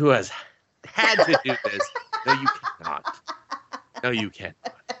as someone who has had to do this, no, you cannot. No, you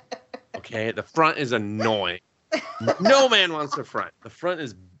cannot. Okay, the front is annoying. No man wants the front. The front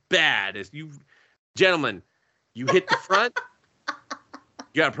is bad. Gentlemen, you hit the front.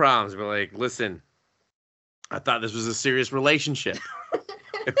 You got problems, but listen, I thought this was a serious relationship.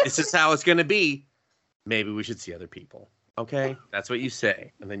 If this is how it's going to be, maybe we should see other people. Okay? That's what you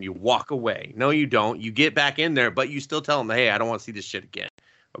say. And then you walk away. No, you don't. You get back in there, but you still tell them, hey, I don't want to see this shit again.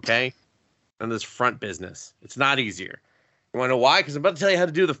 Okay? And this front business. It's not easier. You want to know why? Because I'm about to tell you how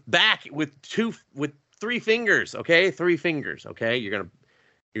to do the back with 3 fingers. Okay? 3 fingers. Okay? You're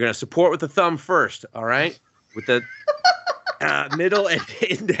gonna support with the thumb first. All right? With the... middle and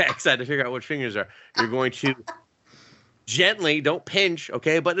index. I had to figure out which fingers are. You're going to gently, don't pinch,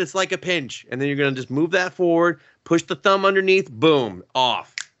 okay? But it's like a pinch. And then you're going to just move that forward, push the thumb underneath, boom,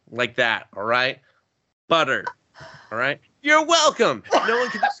 off. Like that, all right? Butter, all right? You're welcome. No one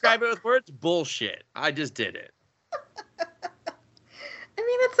can describe it with words. Bullshit. I just did it. I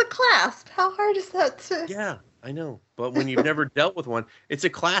mean, it's a clasp. How hard is that to... Yeah, I know. But when you've never dealt with one, it's a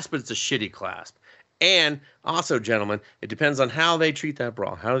clasp, but it's a shitty clasp. And also, gentlemen, it depends on how they treat that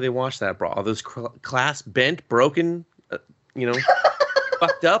bra. How do they wash that bra? Are those clasps bent, broken,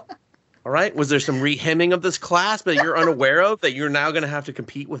 fucked up? All right. Was there some rehemming of this class that you're unaware of that you're now going to have to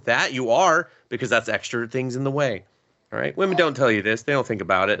compete with that? You are, because that's extra things in the way. All right. Women don't tell you this. They don't think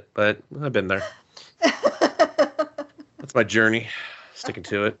about it, but I've been there. That's my journey. Sticking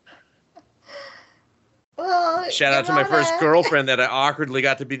to it. Well, shout out to my first girlfriend that I awkwardly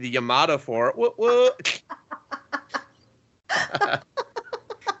got to be the Yamada for. What?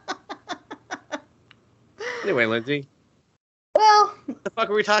 Anyway, Lindsay. Well, what the fuck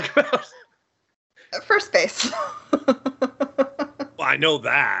are we talking about? First base. Well, I know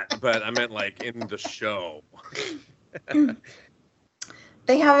that, but I meant like in the show.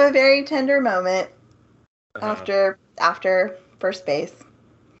 They have a very tender moment after first base.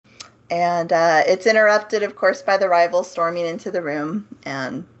 And it's interrupted, of course, by the rivals storming into the room,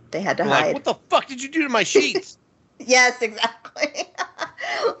 and they had to hide. Like, what the fuck did you do to my sheets? Yes, exactly.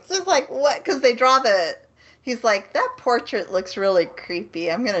 It's just like, what? Because they draw he's like, that portrait looks really creepy.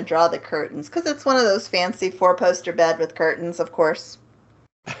 I'm going to draw the curtains. Because it's one of those fancy 4-poster bed with curtains, of course.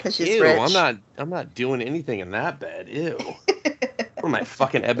 Because she's Ew, rich. I'm not doing anything in that bed. Ew. What am I,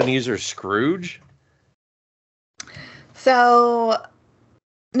 fucking Ebenezer Scrooge? So,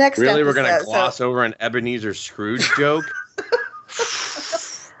 next really, episode, we're going to gloss over an Ebenezer Scrooge joke?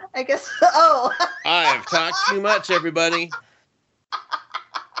 I guess, oh. I've talked too much, everybody.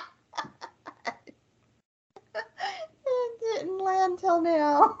 It didn't land till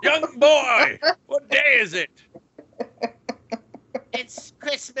now. Young boy, what day is it? It's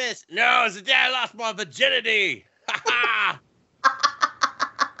Christmas. No, it's the day I lost my virginity. Ha ha.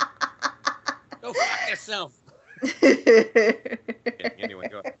 Go fuck yourself. Okay, anyway,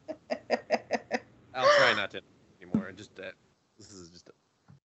 go ahead. I'll try not to anymore. Just this is just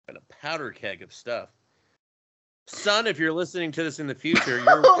a powder keg of stuff. Son, if you're listening to this in the future,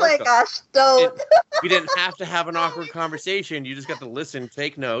 you're oh my gosh, don't. You didn't have to have an awkward conversation. You just got to listen,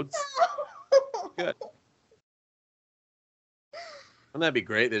 take notes. Good. Wouldn't that be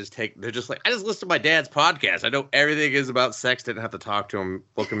great? They're just like, I just listened to my dad's podcast. I know everything is about sex. Didn't have to talk to him,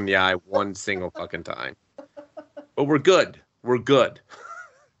 look him in the eye one single fucking time. But we're good. We're good.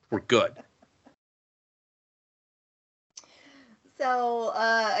 We're good. So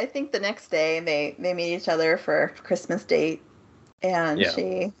I think the next day they meet each other for Christmas date, and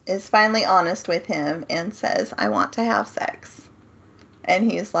she is finally honest with him and says, I want to have sex. And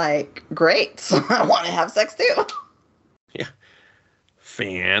he's like, great, I want to have sex too. Yeah.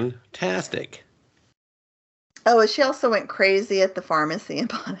 Fantastic. Oh, she also went crazy at the pharmacy and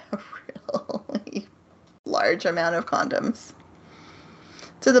bought a really large amount of condoms.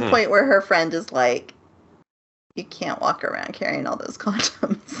 To the point where her friend is like, you can't walk around carrying all those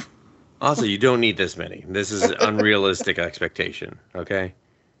condoms. Also, you don't need this many. This is an unrealistic expectation, okay?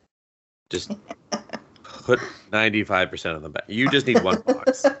 Just put 95% of them back. You just need one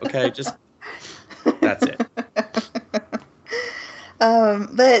box, okay? Just, that's it.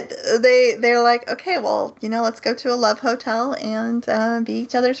 But they're like, okay, well, let's go to a love hotel and be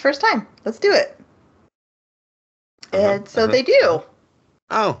each other's first time. Let's do it. And so they do.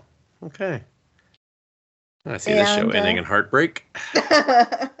 Oh, okay. I see this show ending in heartbreak.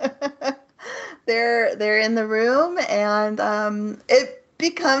 They're in the room, and it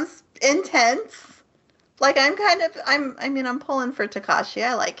becomes intense. Like I'm pulling for Takashi.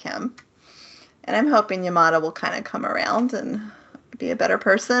 I like him, and I'm hoping Yamada will kind of come around and be a better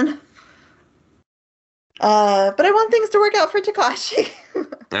person. But I want things to work out for Takashi.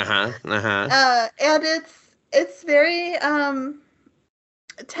 And it's very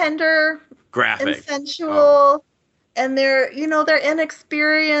tender, graphic, and sensual, and they're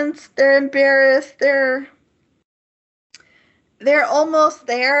inexperienced, they're embarrassed, they're almost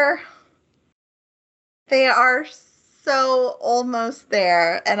there. They are so almost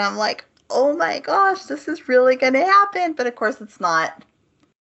there, and I'm like, oh my gosh, this is really going to happen. But of course it's not.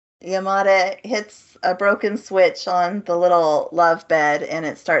 Yamada hits a broken switch on the little love bed, and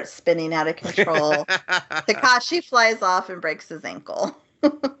it starts spinning out of control. Takashi flies off and breaks his ankle.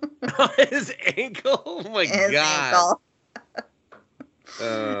 His ankle? Oh my god.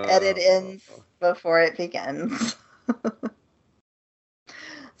 And it ends before it begins.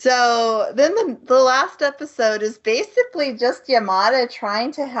 So then the last episode is basically just Yamada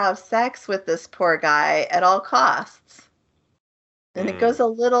trying to have sex with this poor guy at all costs. And it goes a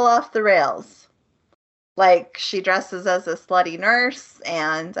little off the rails. Like, she dresses as a slutty nurse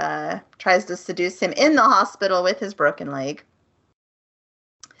and tries to seduce him in the hospital with his broken leg.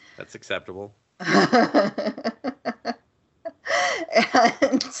 That's acceptable. And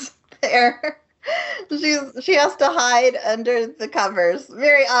she has to hide under the covers,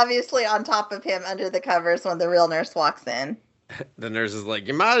 very obviously on top of him under the covers when the real nurse walks in. The nurse is like,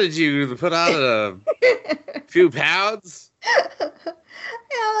 did you put on a few pounds?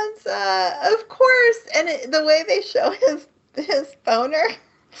 And of course, and the way they show his boner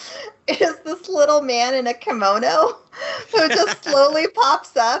is this little man in a kimono who just slowly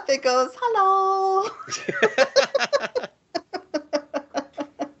pops up. It goes, hello.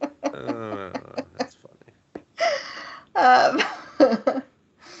 That's funny.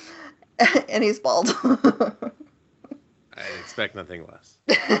 And he's bald. I expect nothing less.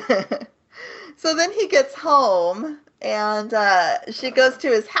 So then he gets home, and she goes to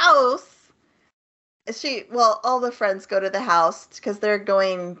his house. All the friends go to the house because they're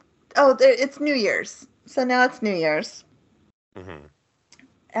going. Oh, it's New Year's. So now it's New Year's. Mm-hmm.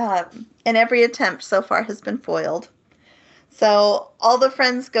 And every attempt so far has been foiled. So all the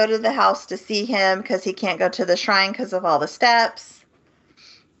friends go to the house to see him because he can't go to the shrine because of all the steps.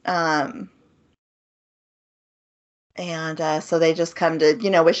 And so they just come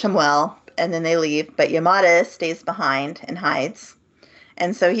to, wish him well, and then they leave. But Yamada stays behind and hides.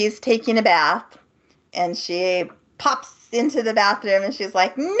 And so he's taking a bath, and she pops into the bathroom, and she's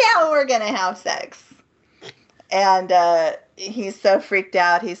like, now we're going to have sex. And he's so freaked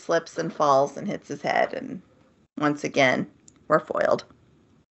out, he slips and falls and hits his head. And once again, we're foiled.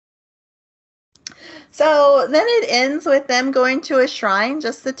 So then it ends with them going to a shrine,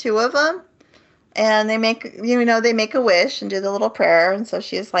 just the two of them. And they make a wish and do the little prayer. And so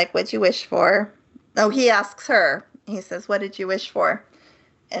she's like, what'd you wish for? Oh, he asks her. He says, what did you wish for?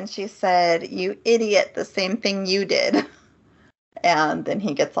 And she said, you idiot, the same thing you did. And then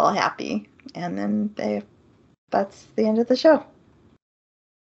he gets all happy. And then that's the end of the show.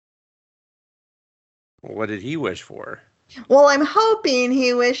 What did he wish for? Well, I'm hoping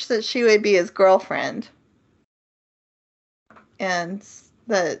he wished that she would be his girlfriend. And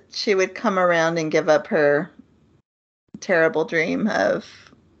that she would come around and give up her terrible dream of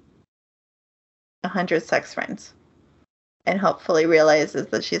 100 sex friends. And hopefully realizes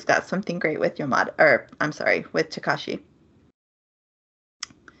that she's got something great with with Takashi.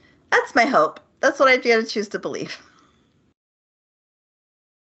 That's my hope. That's what I'd be able to choose to believe.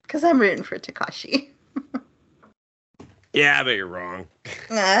 Because I'm rooting for Takashi. Yeah, I bet you're wrong.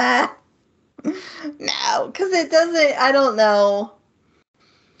 No, because it doesn't, I don't know.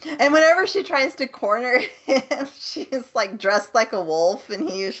 And whenever she tries to corner him, she's like dressed like a wolf, and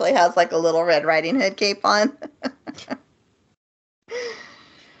he usually has like a little Red Riding Hood cape on.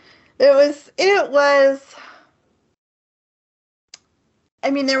 It was,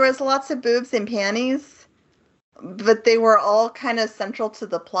 I mean, there was lots of boobs and panties, but they were all kind of central to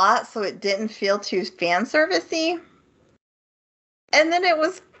the plot, so it didn't feel too fan servicey. And then it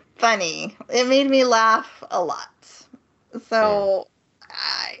was funny. It made me laugh a lot. So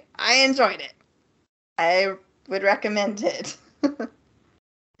I enjoyed it. I would recommend it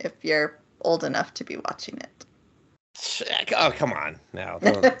if you're old enough to be watching it. Oh, come on. No,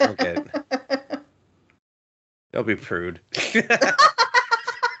 don't don't be prude. I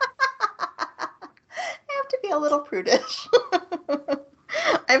have to be a little prudish.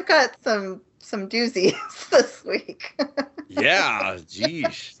 I've got some doozies this week. Yeah,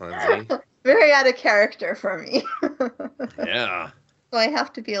 geez, Lindsay. Very out of character for me. Yeah. So I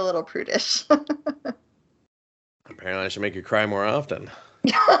have to be a little prudish. Apparently I should make you cry more often.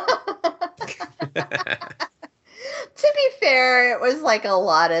 To be fair, it was like a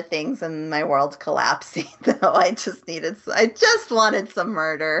lot of things in my world collapsing, though. I just wanted some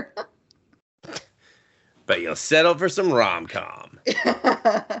murder. But you'll settle for some rom-com.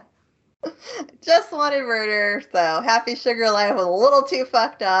 Just wanted murder, so Happy Sugar Life was a little too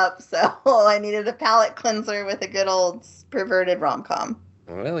fucked up, so I needed a palate cleanser with a good old perverted rom-com.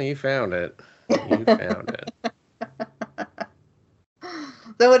 Well, you found it. You found it.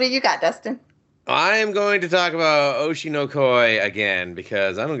 So what do you got, Dustin? I am going to talk about Oshi no Koi again,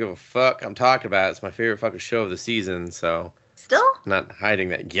 because I don't give a fuck. I'm talking about it. It's my favorite fucking show of the season, so... Still? I'm not hiding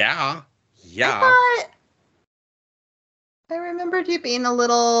that. Yeah. I remembered you being a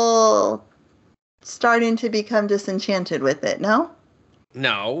little starting to become disenchanted with it, no?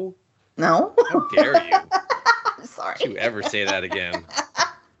 No. No? How dare you? I'm sorry. Don't you ever say that again.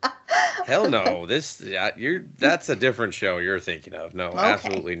 Hell no. That's a different show you're thinking of. No, okay.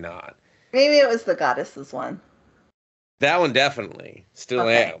 Absolutely not. Maybe it was the Goddesses one. That one definitely. Still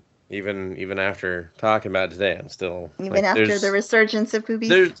am. Even after talking about it today, I'm still... Even after the resurgence of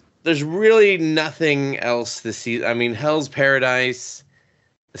boobies? There's really nothing else this season. I mean, Hell's Paradise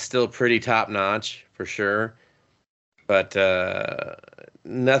is still pretty top-notch, for sure. But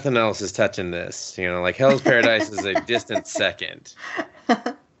nothing else is touching this. Like Hell's Paradise is a distant second.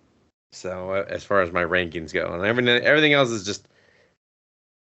 So as far as my rankings go, and everything else is just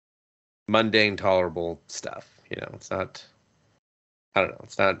mundane, tolerable stuff. It's not. I don't know.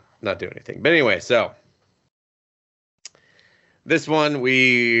 It's not doing anything. But anyway, so this one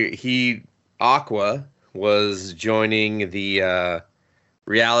Aqua was joining the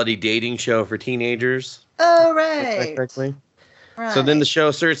reality dating show for teenagers. Oh, right. Correctly. Right. So then the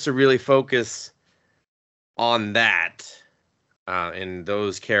show starts to really focus on that and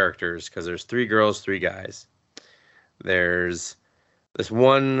those characters, because there's 3 girls, 3 guys. There's this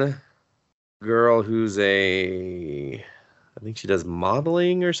one girl who's I think she does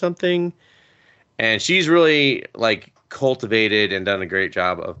modeling or something, and she's really like cultivated and done a great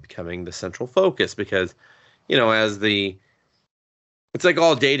job of becoming the central focus, because it's like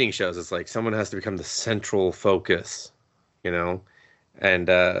all dating shows, it's like someone has to become the central focus, and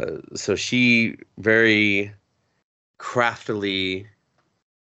so she very craftily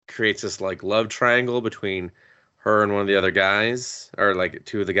creates this like love triangle between her and one of the other guys, or like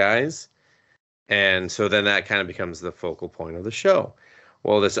 2 of the guys. And so then that kind of becomes the focal point of the show.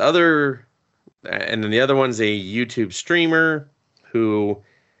 Well, and then the other one's a YouTube streamer who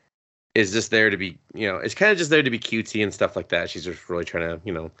is just there to be, it's kind of just there to be cutesy and stuff like that. She's just really trying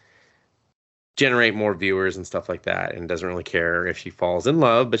to, generate more viewers and stuff like that, and doesn't really care if she falls in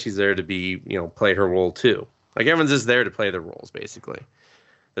love, but she's there to be, play her role too. Like, everyone's just there to play their roles, basically.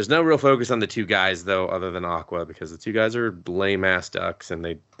 There's no real focus on the 2 guys, though, other than Aqua, because the 2 guys are lame-ass ducks, and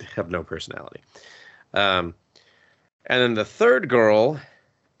they have no personality. And then the 3rd girl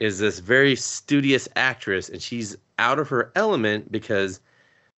is this very studious actress, and she's out of her element because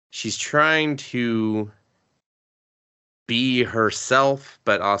she's trying to be herself,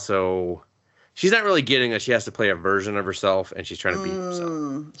 but also she's not really getting that she has to play a version of herself, and she's trying to be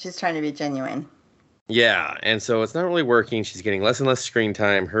herself. She's trying to be genuine. Yeah, and so it's not really working. She's getting less and less screen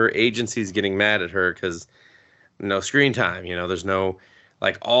time. Her agency's getting mad at her because no screen time. There's no,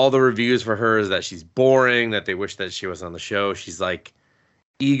 like, all the reviews for her is that she's boring, that they wish that she was on the show. She's like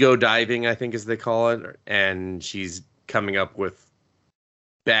ego diving, I think as they call it, and she's coming up with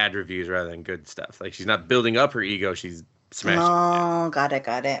bad reviews rather than good stuff. Like, she's not building up her ego, she's smashing it. Oh, got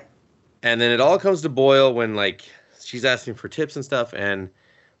it. And then it all comes to boil when, like, she's asking for tips and stuff, and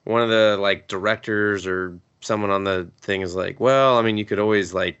one of the, like, directors or someone on the thing is like, well, I mean, you could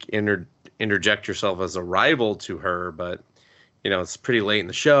always, like, interject yourself as a rival to her, but, it's pretty late in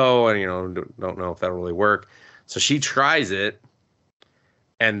the show, and, don't know if that'll really work. So she tries it,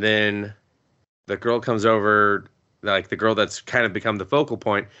 and then the girl comes over, like, the girl that's kind of become the focal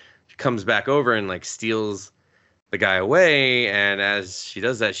point, she comes back over and, like, steals the guy away, and as she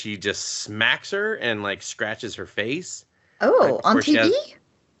does that, she just smacks her and, like, scratches her face. Oh, on TV?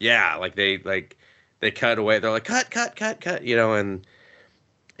 Yeah, like they cut away. They're like, cut,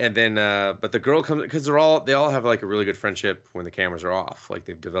 and then but the girl comes, because they all have like a really good friendship when the cameras are off. Like,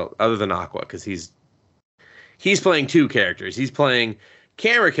 they've developed, other than Aqua, because he's playing 2 characters. He's playing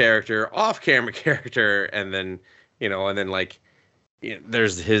camera character, off camera character, and then like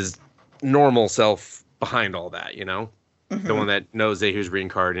there's his normal self behind all that. Mm-hmm. The one that knows that he was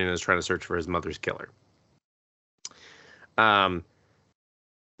reincarnated and is trying to search for his mother's killer.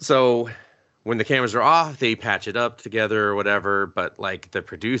 So when the cameras are off, they patch it up together or whatever. But like the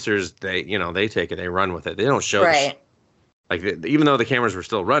producers, they take it, they run with it. They don't show right. Like, even though the cameras were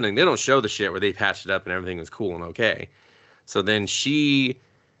still running, they don't show the shit where they patched it up and everything was cool and okay. So then she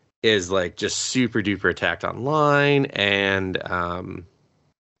is like just super duper attacked online, and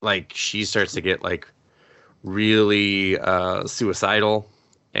like she starts to get like really suicidal,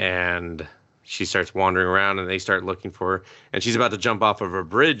 and she starts wandering around, and they start looking for her, and she's about to jump off of a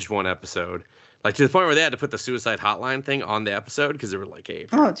bridge one episode, like to the point where they had to put the suicide hotline thing on the episode because they were like, hey,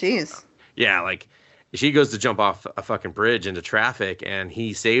 oh jeez, yeah, like she goes to jump off a fucking bridge into traffic, and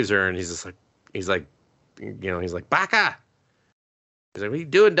he saves her, and he's like baka. He's like, what are you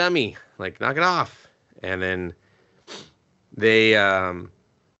doing, dummy? Like, knock it off. And then they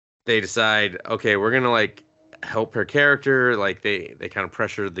decide, okay, we're gonna like help her character. Like, they kind of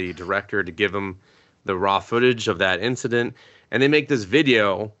pressure the director to give him the raw footage of that incident, and they make this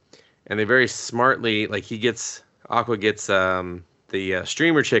video, and they very smartly, like, Aqua gets the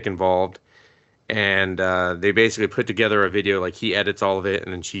streamer chick involved, and they basically put together a video, like he edits all of it,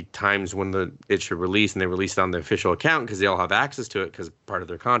 and then she times when it should release, and they release it on the official account because they all have access to it, because part of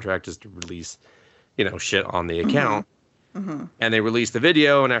their contract is to release, shit on the account. Mm-hmm. And they release the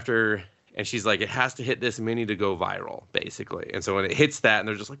video, and she's like, it has to hit this many to go viral, basically. And so when it hits that, and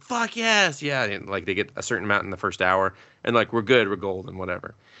they're just like, fuck yes, yeah, and like they get a certain amount in the first hour, and like, we're good, we're golden,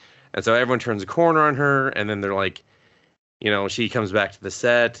 whatever. And so everyone turns a corner on her, and then they're like, she comes back to the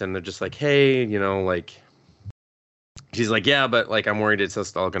set and they're just like, hey, like, she's like, yeah, but like, I'm worried it's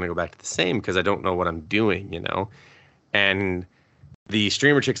just all going to go back to the same because I don't know what I'm doing, And the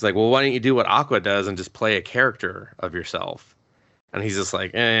streamer chick's like, well, why don't you do what Aqua does and just play a character of yourself? And he's just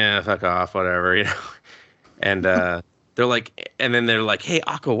like, fuck off, whatever, And they're like, and then they're like, hey,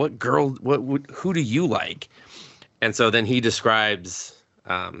 Aqua, what girl, who do you like? And so then he describes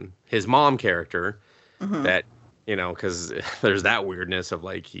his mom character that, because there's that weirdness of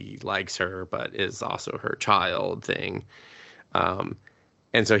like he likes her, but is also her child thing. And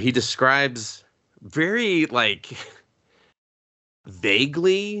so he describes very like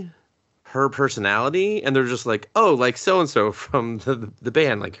vaguely her personality, and they're just like, oh, like so-and-so from the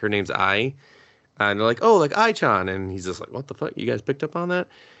band, like her name's Ai. And they're like, oh, like Ai-chan. And he's just like, what the fuck? You guys picked up on that?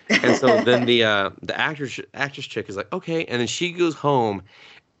 And so then the actress chick is like, okay. And then she goes home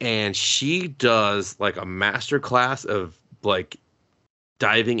and she does like a master class of like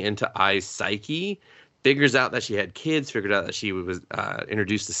diving into Ai's psyche, figures out that she had kids, figured out that she was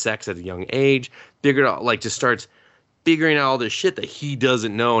introduced to sex at a young age, figured out like just starts figuring out all this shit that he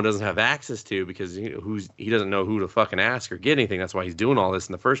doesn't know and doesn't have access to because he doesn't know who to fucking ask or get anything. That's why he's doing all this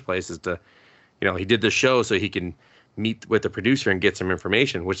in the first place is to, he did the show so he can meet with the producer and get some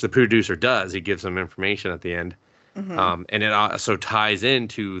information, which the producer does. He gives them information at the end. And it also ties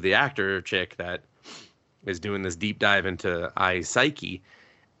into the actor chick that is doing this deep dive into Ai's psyche.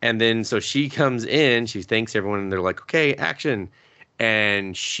 And then so she comes in, she thanks everyone, and they're like, okay, action.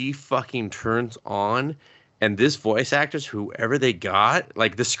 And she fucking turns on. And this voice actress, whoever they got,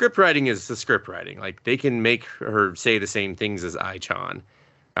 like the script writing is the script writing. Like they can make her say the same things as Ai-chan.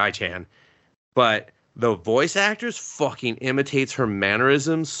 But the voice actress fucking imitates her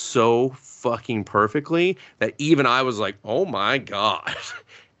mannerisms so fucking perfectly that even I was like, oh my God.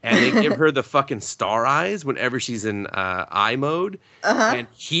 And they give her the fucking star eyes whenever she's in eye mode. And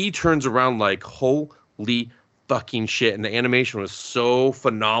he turns around like, holy fucking shit. And the animation was so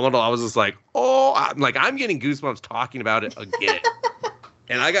phenomenal. I was just like, oh, I'm getting goosebumps talking about it again.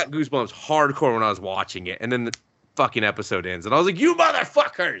 And I got goosebumps hardcore when I was watching it. And then the fucking episode ends. And I was like, you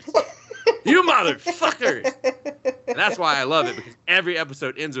motherfuckers. You motherfuckers! And that's why I love it, because every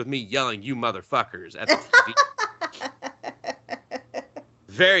episode ends with me yelling, you motherfuckers, at the TV.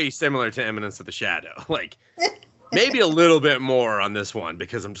 Very similar to Eminence of the Shadow. Like, maybe a little bit more on this one,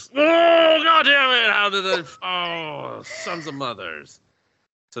 because I'm just, oh, God damn it, how did it, oh, sons of mothers.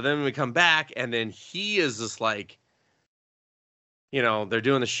 So then we come back, and then he is just like, they're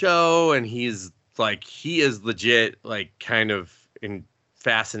doing the show, and he is legit, like, kind of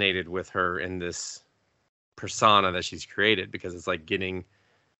fascinated with her in this persona that she's created, because it's like getting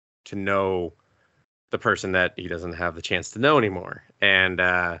to know the person that he doesn't have the chance to know anymore. And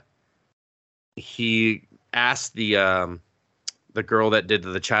he asked the girl that did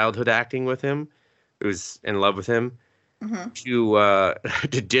the childhood acting with him, who's in love with him, to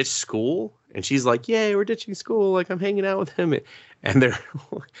ditch school. And she's like, yay, we're ditching school. Like, I'm hanging out with him. And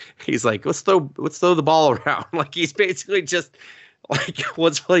he's like, let's throw the ball around. Like, he's basically just like,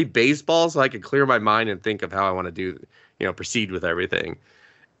 let's play baseball so I can clear my mind and think of how I want to do, proceed with everything.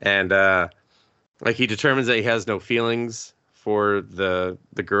 And like, he determines that he has no feelings for the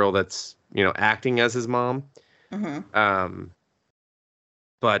girl that's, acting as his mom.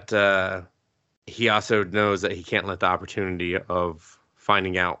 But he also knows that he can't let the opportunity of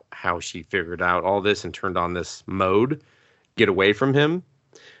finding out how she figured out all this and turned on this mode get away from him.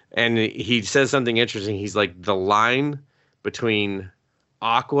 And he says something interesting. He's like, the line between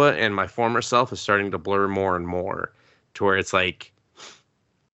Aqua and my former self is starting to blur more and more, to where it's like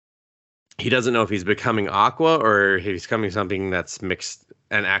he doesn't know if he's becoming Aqua or he's becoming something that's mixed,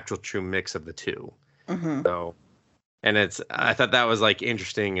 an actual true mix of the two. So, and I thought that was like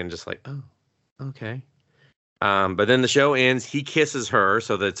interesting and just like, oh, okay. But then the show ends, he kisses her,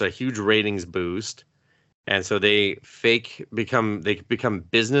 so that's a huge ratings boost. And so they become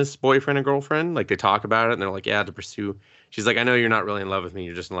business boyfriend and girlfriend. Like, they talk about it and they're like, yeah, to pursue. She's like, I know you're not really in love with me.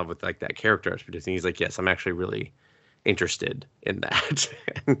 You're just in love with like that character I was producing. He's like, yes, I'm actually really interested in that.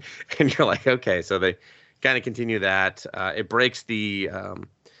 And you're like, okay. So they kind of continue that. It breaks the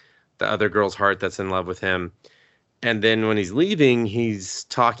other girl's heart that's in love with him. And then when he's leaving, he's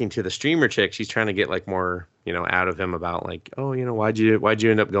talking to the streamer chick. She's trying to get like more, out of him about like, oh, why'd you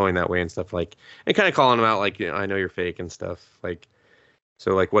end up going that way and stuff, like, and kind of calling him out like, I know you're fake and stuff, like,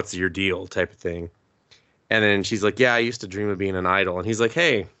 so like, what's your deal type of thing. And then she's like, yeah, I used to dream of being an idol. And he's like,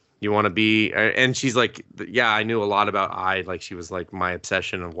 hey, you want to be, and she's like, yeah, I knew a lot about like, she was like my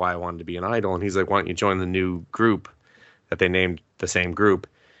obsession of why I wanted to be an idol. And he's like, why don't you join the new group that they named the same group?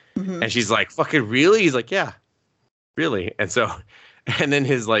 And she's like, fucking really? He's like, yeah. really? And so, and then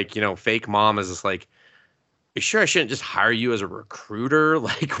his like, fake mom is just like, you sure I shouldn't just hire you as a recruiter?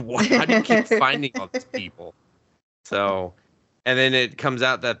 Like, what? How do you keep finding all these people? So, and then it comes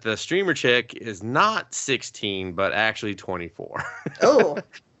out that the streamer chick is not 16, but actually 24. Oh.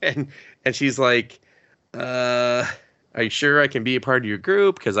 and she's like, are you sure I can be a part of your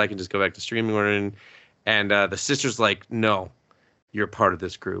group? Because I can just go back to streaming. And the sister's like, no, you're part of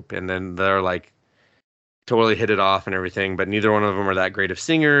this group. And then they're like, totally hit it off and everything, but neither one of them are that great of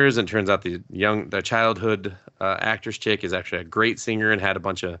singers. And turns out the childhood actress chick is actually a great singer and had a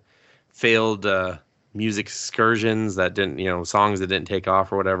bunch of failed music excursions that didn't, songs that didn't take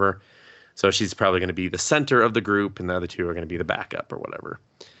off or whatever. So she's probably going to be the center of the group, and the other two are going to be the backup or whatever.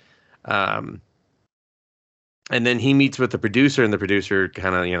 And then he meets with the producer, and the producer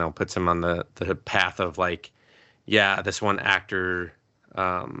kind of, puts him on the path of like, yeah, this one actor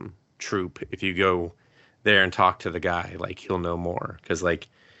troupe, if you go there and talk to the guy, like he'll know more. Because like,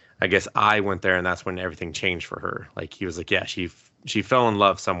 I guess I went there and that's when everything changed for her. Like he was like, yeah, she fell in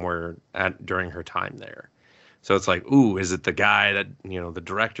love somewhere during her time there. So it's like, ooh, is it the guy that, the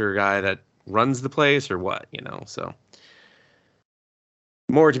director guy that runs the place or what, so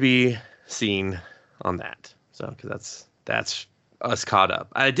more to be seen on that. So, because that's us caught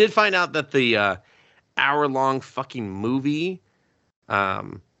up. I did find out that the hour-long fucking movie,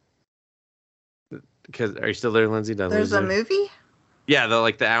 because are you still there, Lindsay? There's a movie? Yeah,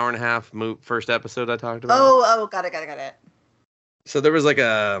 the hour and a half first episode I talked about. Oh, got it. So there was like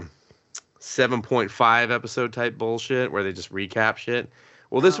a 7.5 episode type bullshit where they just recap shit.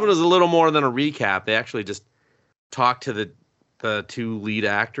 Well, this one is a little more than a recap. They actually just talked to the two lead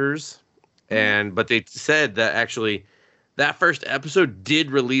actors, but they said that actually that first episode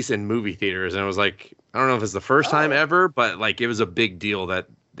did release in movie theaters, and it was like, I don't know if it's the first time ever, but like it was a big deal that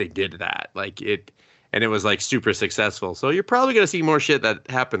they did that. Like it. And it was like super successful. So you're probably going to see more shit that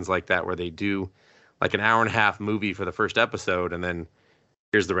happens like that, where they do like an hour and a half movie for the first episode, and then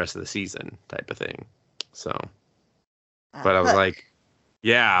here's the rest of the season type of thing. So, but I was like,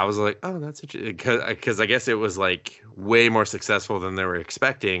 oh, that's interesting. Because I guess it was like way more successful than they were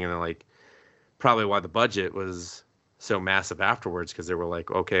expecting. And like, probably why the budget was so massive afterwards, because they were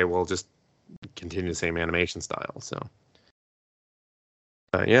like, okay, we'll just continue the same animation style. So,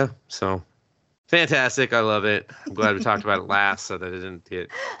 yeah, so. Fantastic. I love it. I'm glad we talked about it last so that it didn't get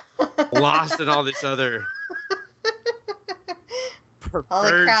lost in all this other all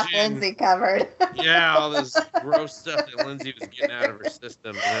the crap Lindsay covered. Yeah, all this gross stuff that Lindsay was getting out of her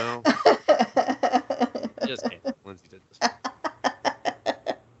system, Just kidding. Lindsay did this.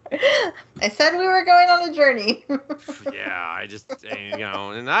 I said we were going on a journey. Yeah,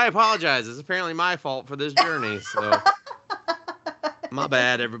 and I apologize. It's apparently my fault for this journey, so... My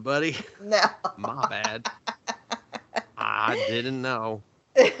bad, everybody. No. My bad. I didn't know.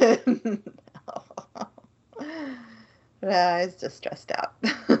 No, I was just stressed out.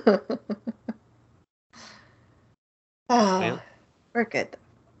 We're good.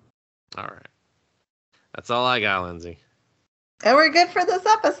 All right. That's all I got, Lindsay. And we're good for this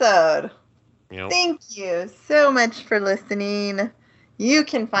episode. Yep. Thank you so much for listening. You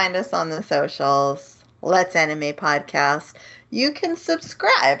can find us on the socials. Let's Anime Podcast. You can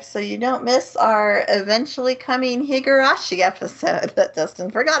subscribe so you don't miss our eventually coming Higurashi episode that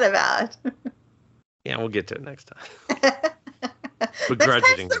Dustin forgot about. Yeah, we'll get to it next time.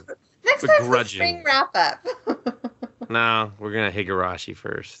 Begrudging. Next time's the spring wrap up. No, we're going to Higurashi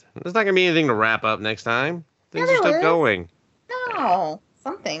first. There's not going to be anything to wrap up next time. Things are still will. going. No,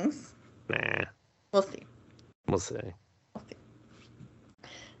 some things. Nah. We'll see. We'll see.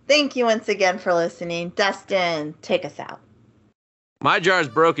 Thank you once again for listening. Dustin, take us out. My jar's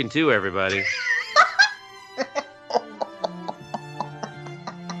broken too, everybody.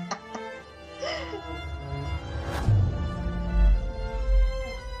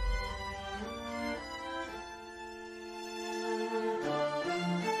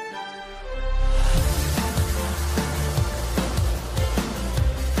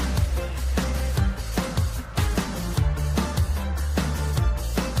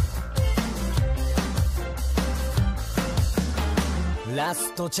ラ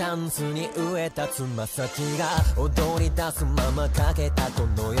ストチャンスに飢えたつま先が踊り出すままかけたこ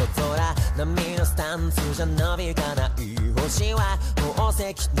の夜空波のスタンスじゃなびかない星は宝石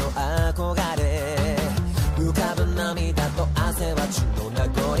の憧れ浮かぶ涙と汗は血の名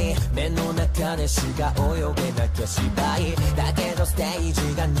残目の中でしか泳げなきゃ芝居だけどステージ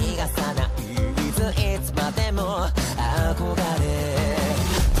が逃がさないいつまでも憧れ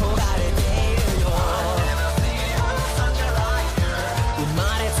焦がれているよ生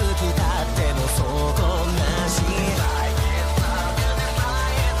まれつきたっての底なし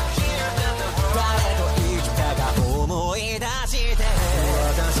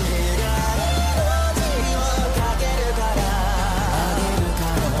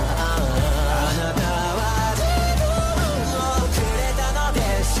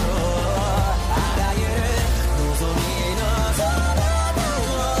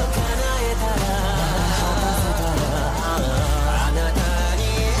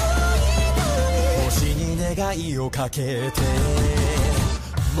願いをかけて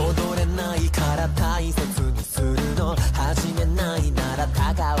戻れないから大切にするの始めないなら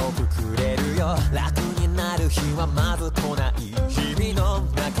高くくれるよ楽になる日はまず来ない日々の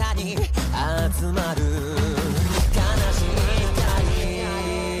中に集まる悲しい光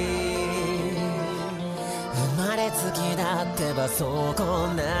生まれつきだってばそうこ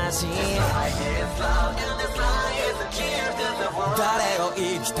なし誰を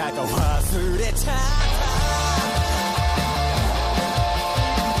生きたか忘れちゃった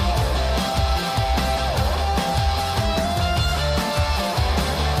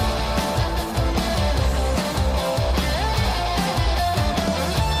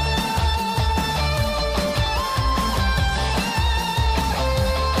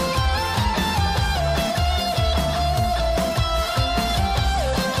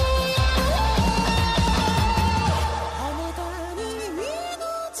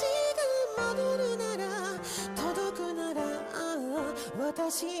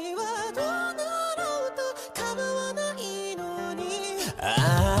私はどうなろうと構わないのにどう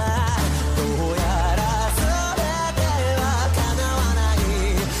やら全ては叶わない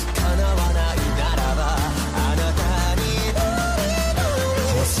ならばあなたに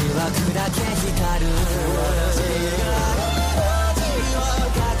星は砕け光る私が命を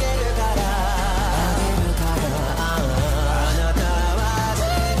かけるからあなたは自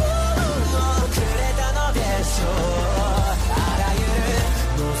分をくれたのでしょう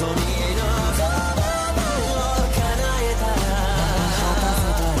望みのそばを叶えたら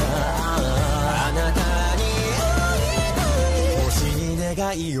あなたに星に願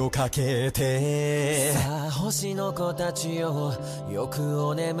いをかけてさあ星の子たちよよく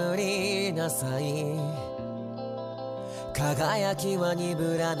お眠りなさい輝きは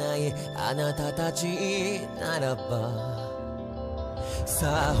鈍らないあなたたちならば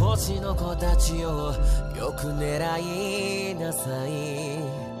さあ星の子たちよよく狙いなさ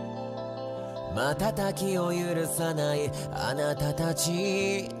い瞬きを許さないあなたた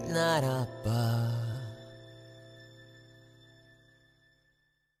ちならば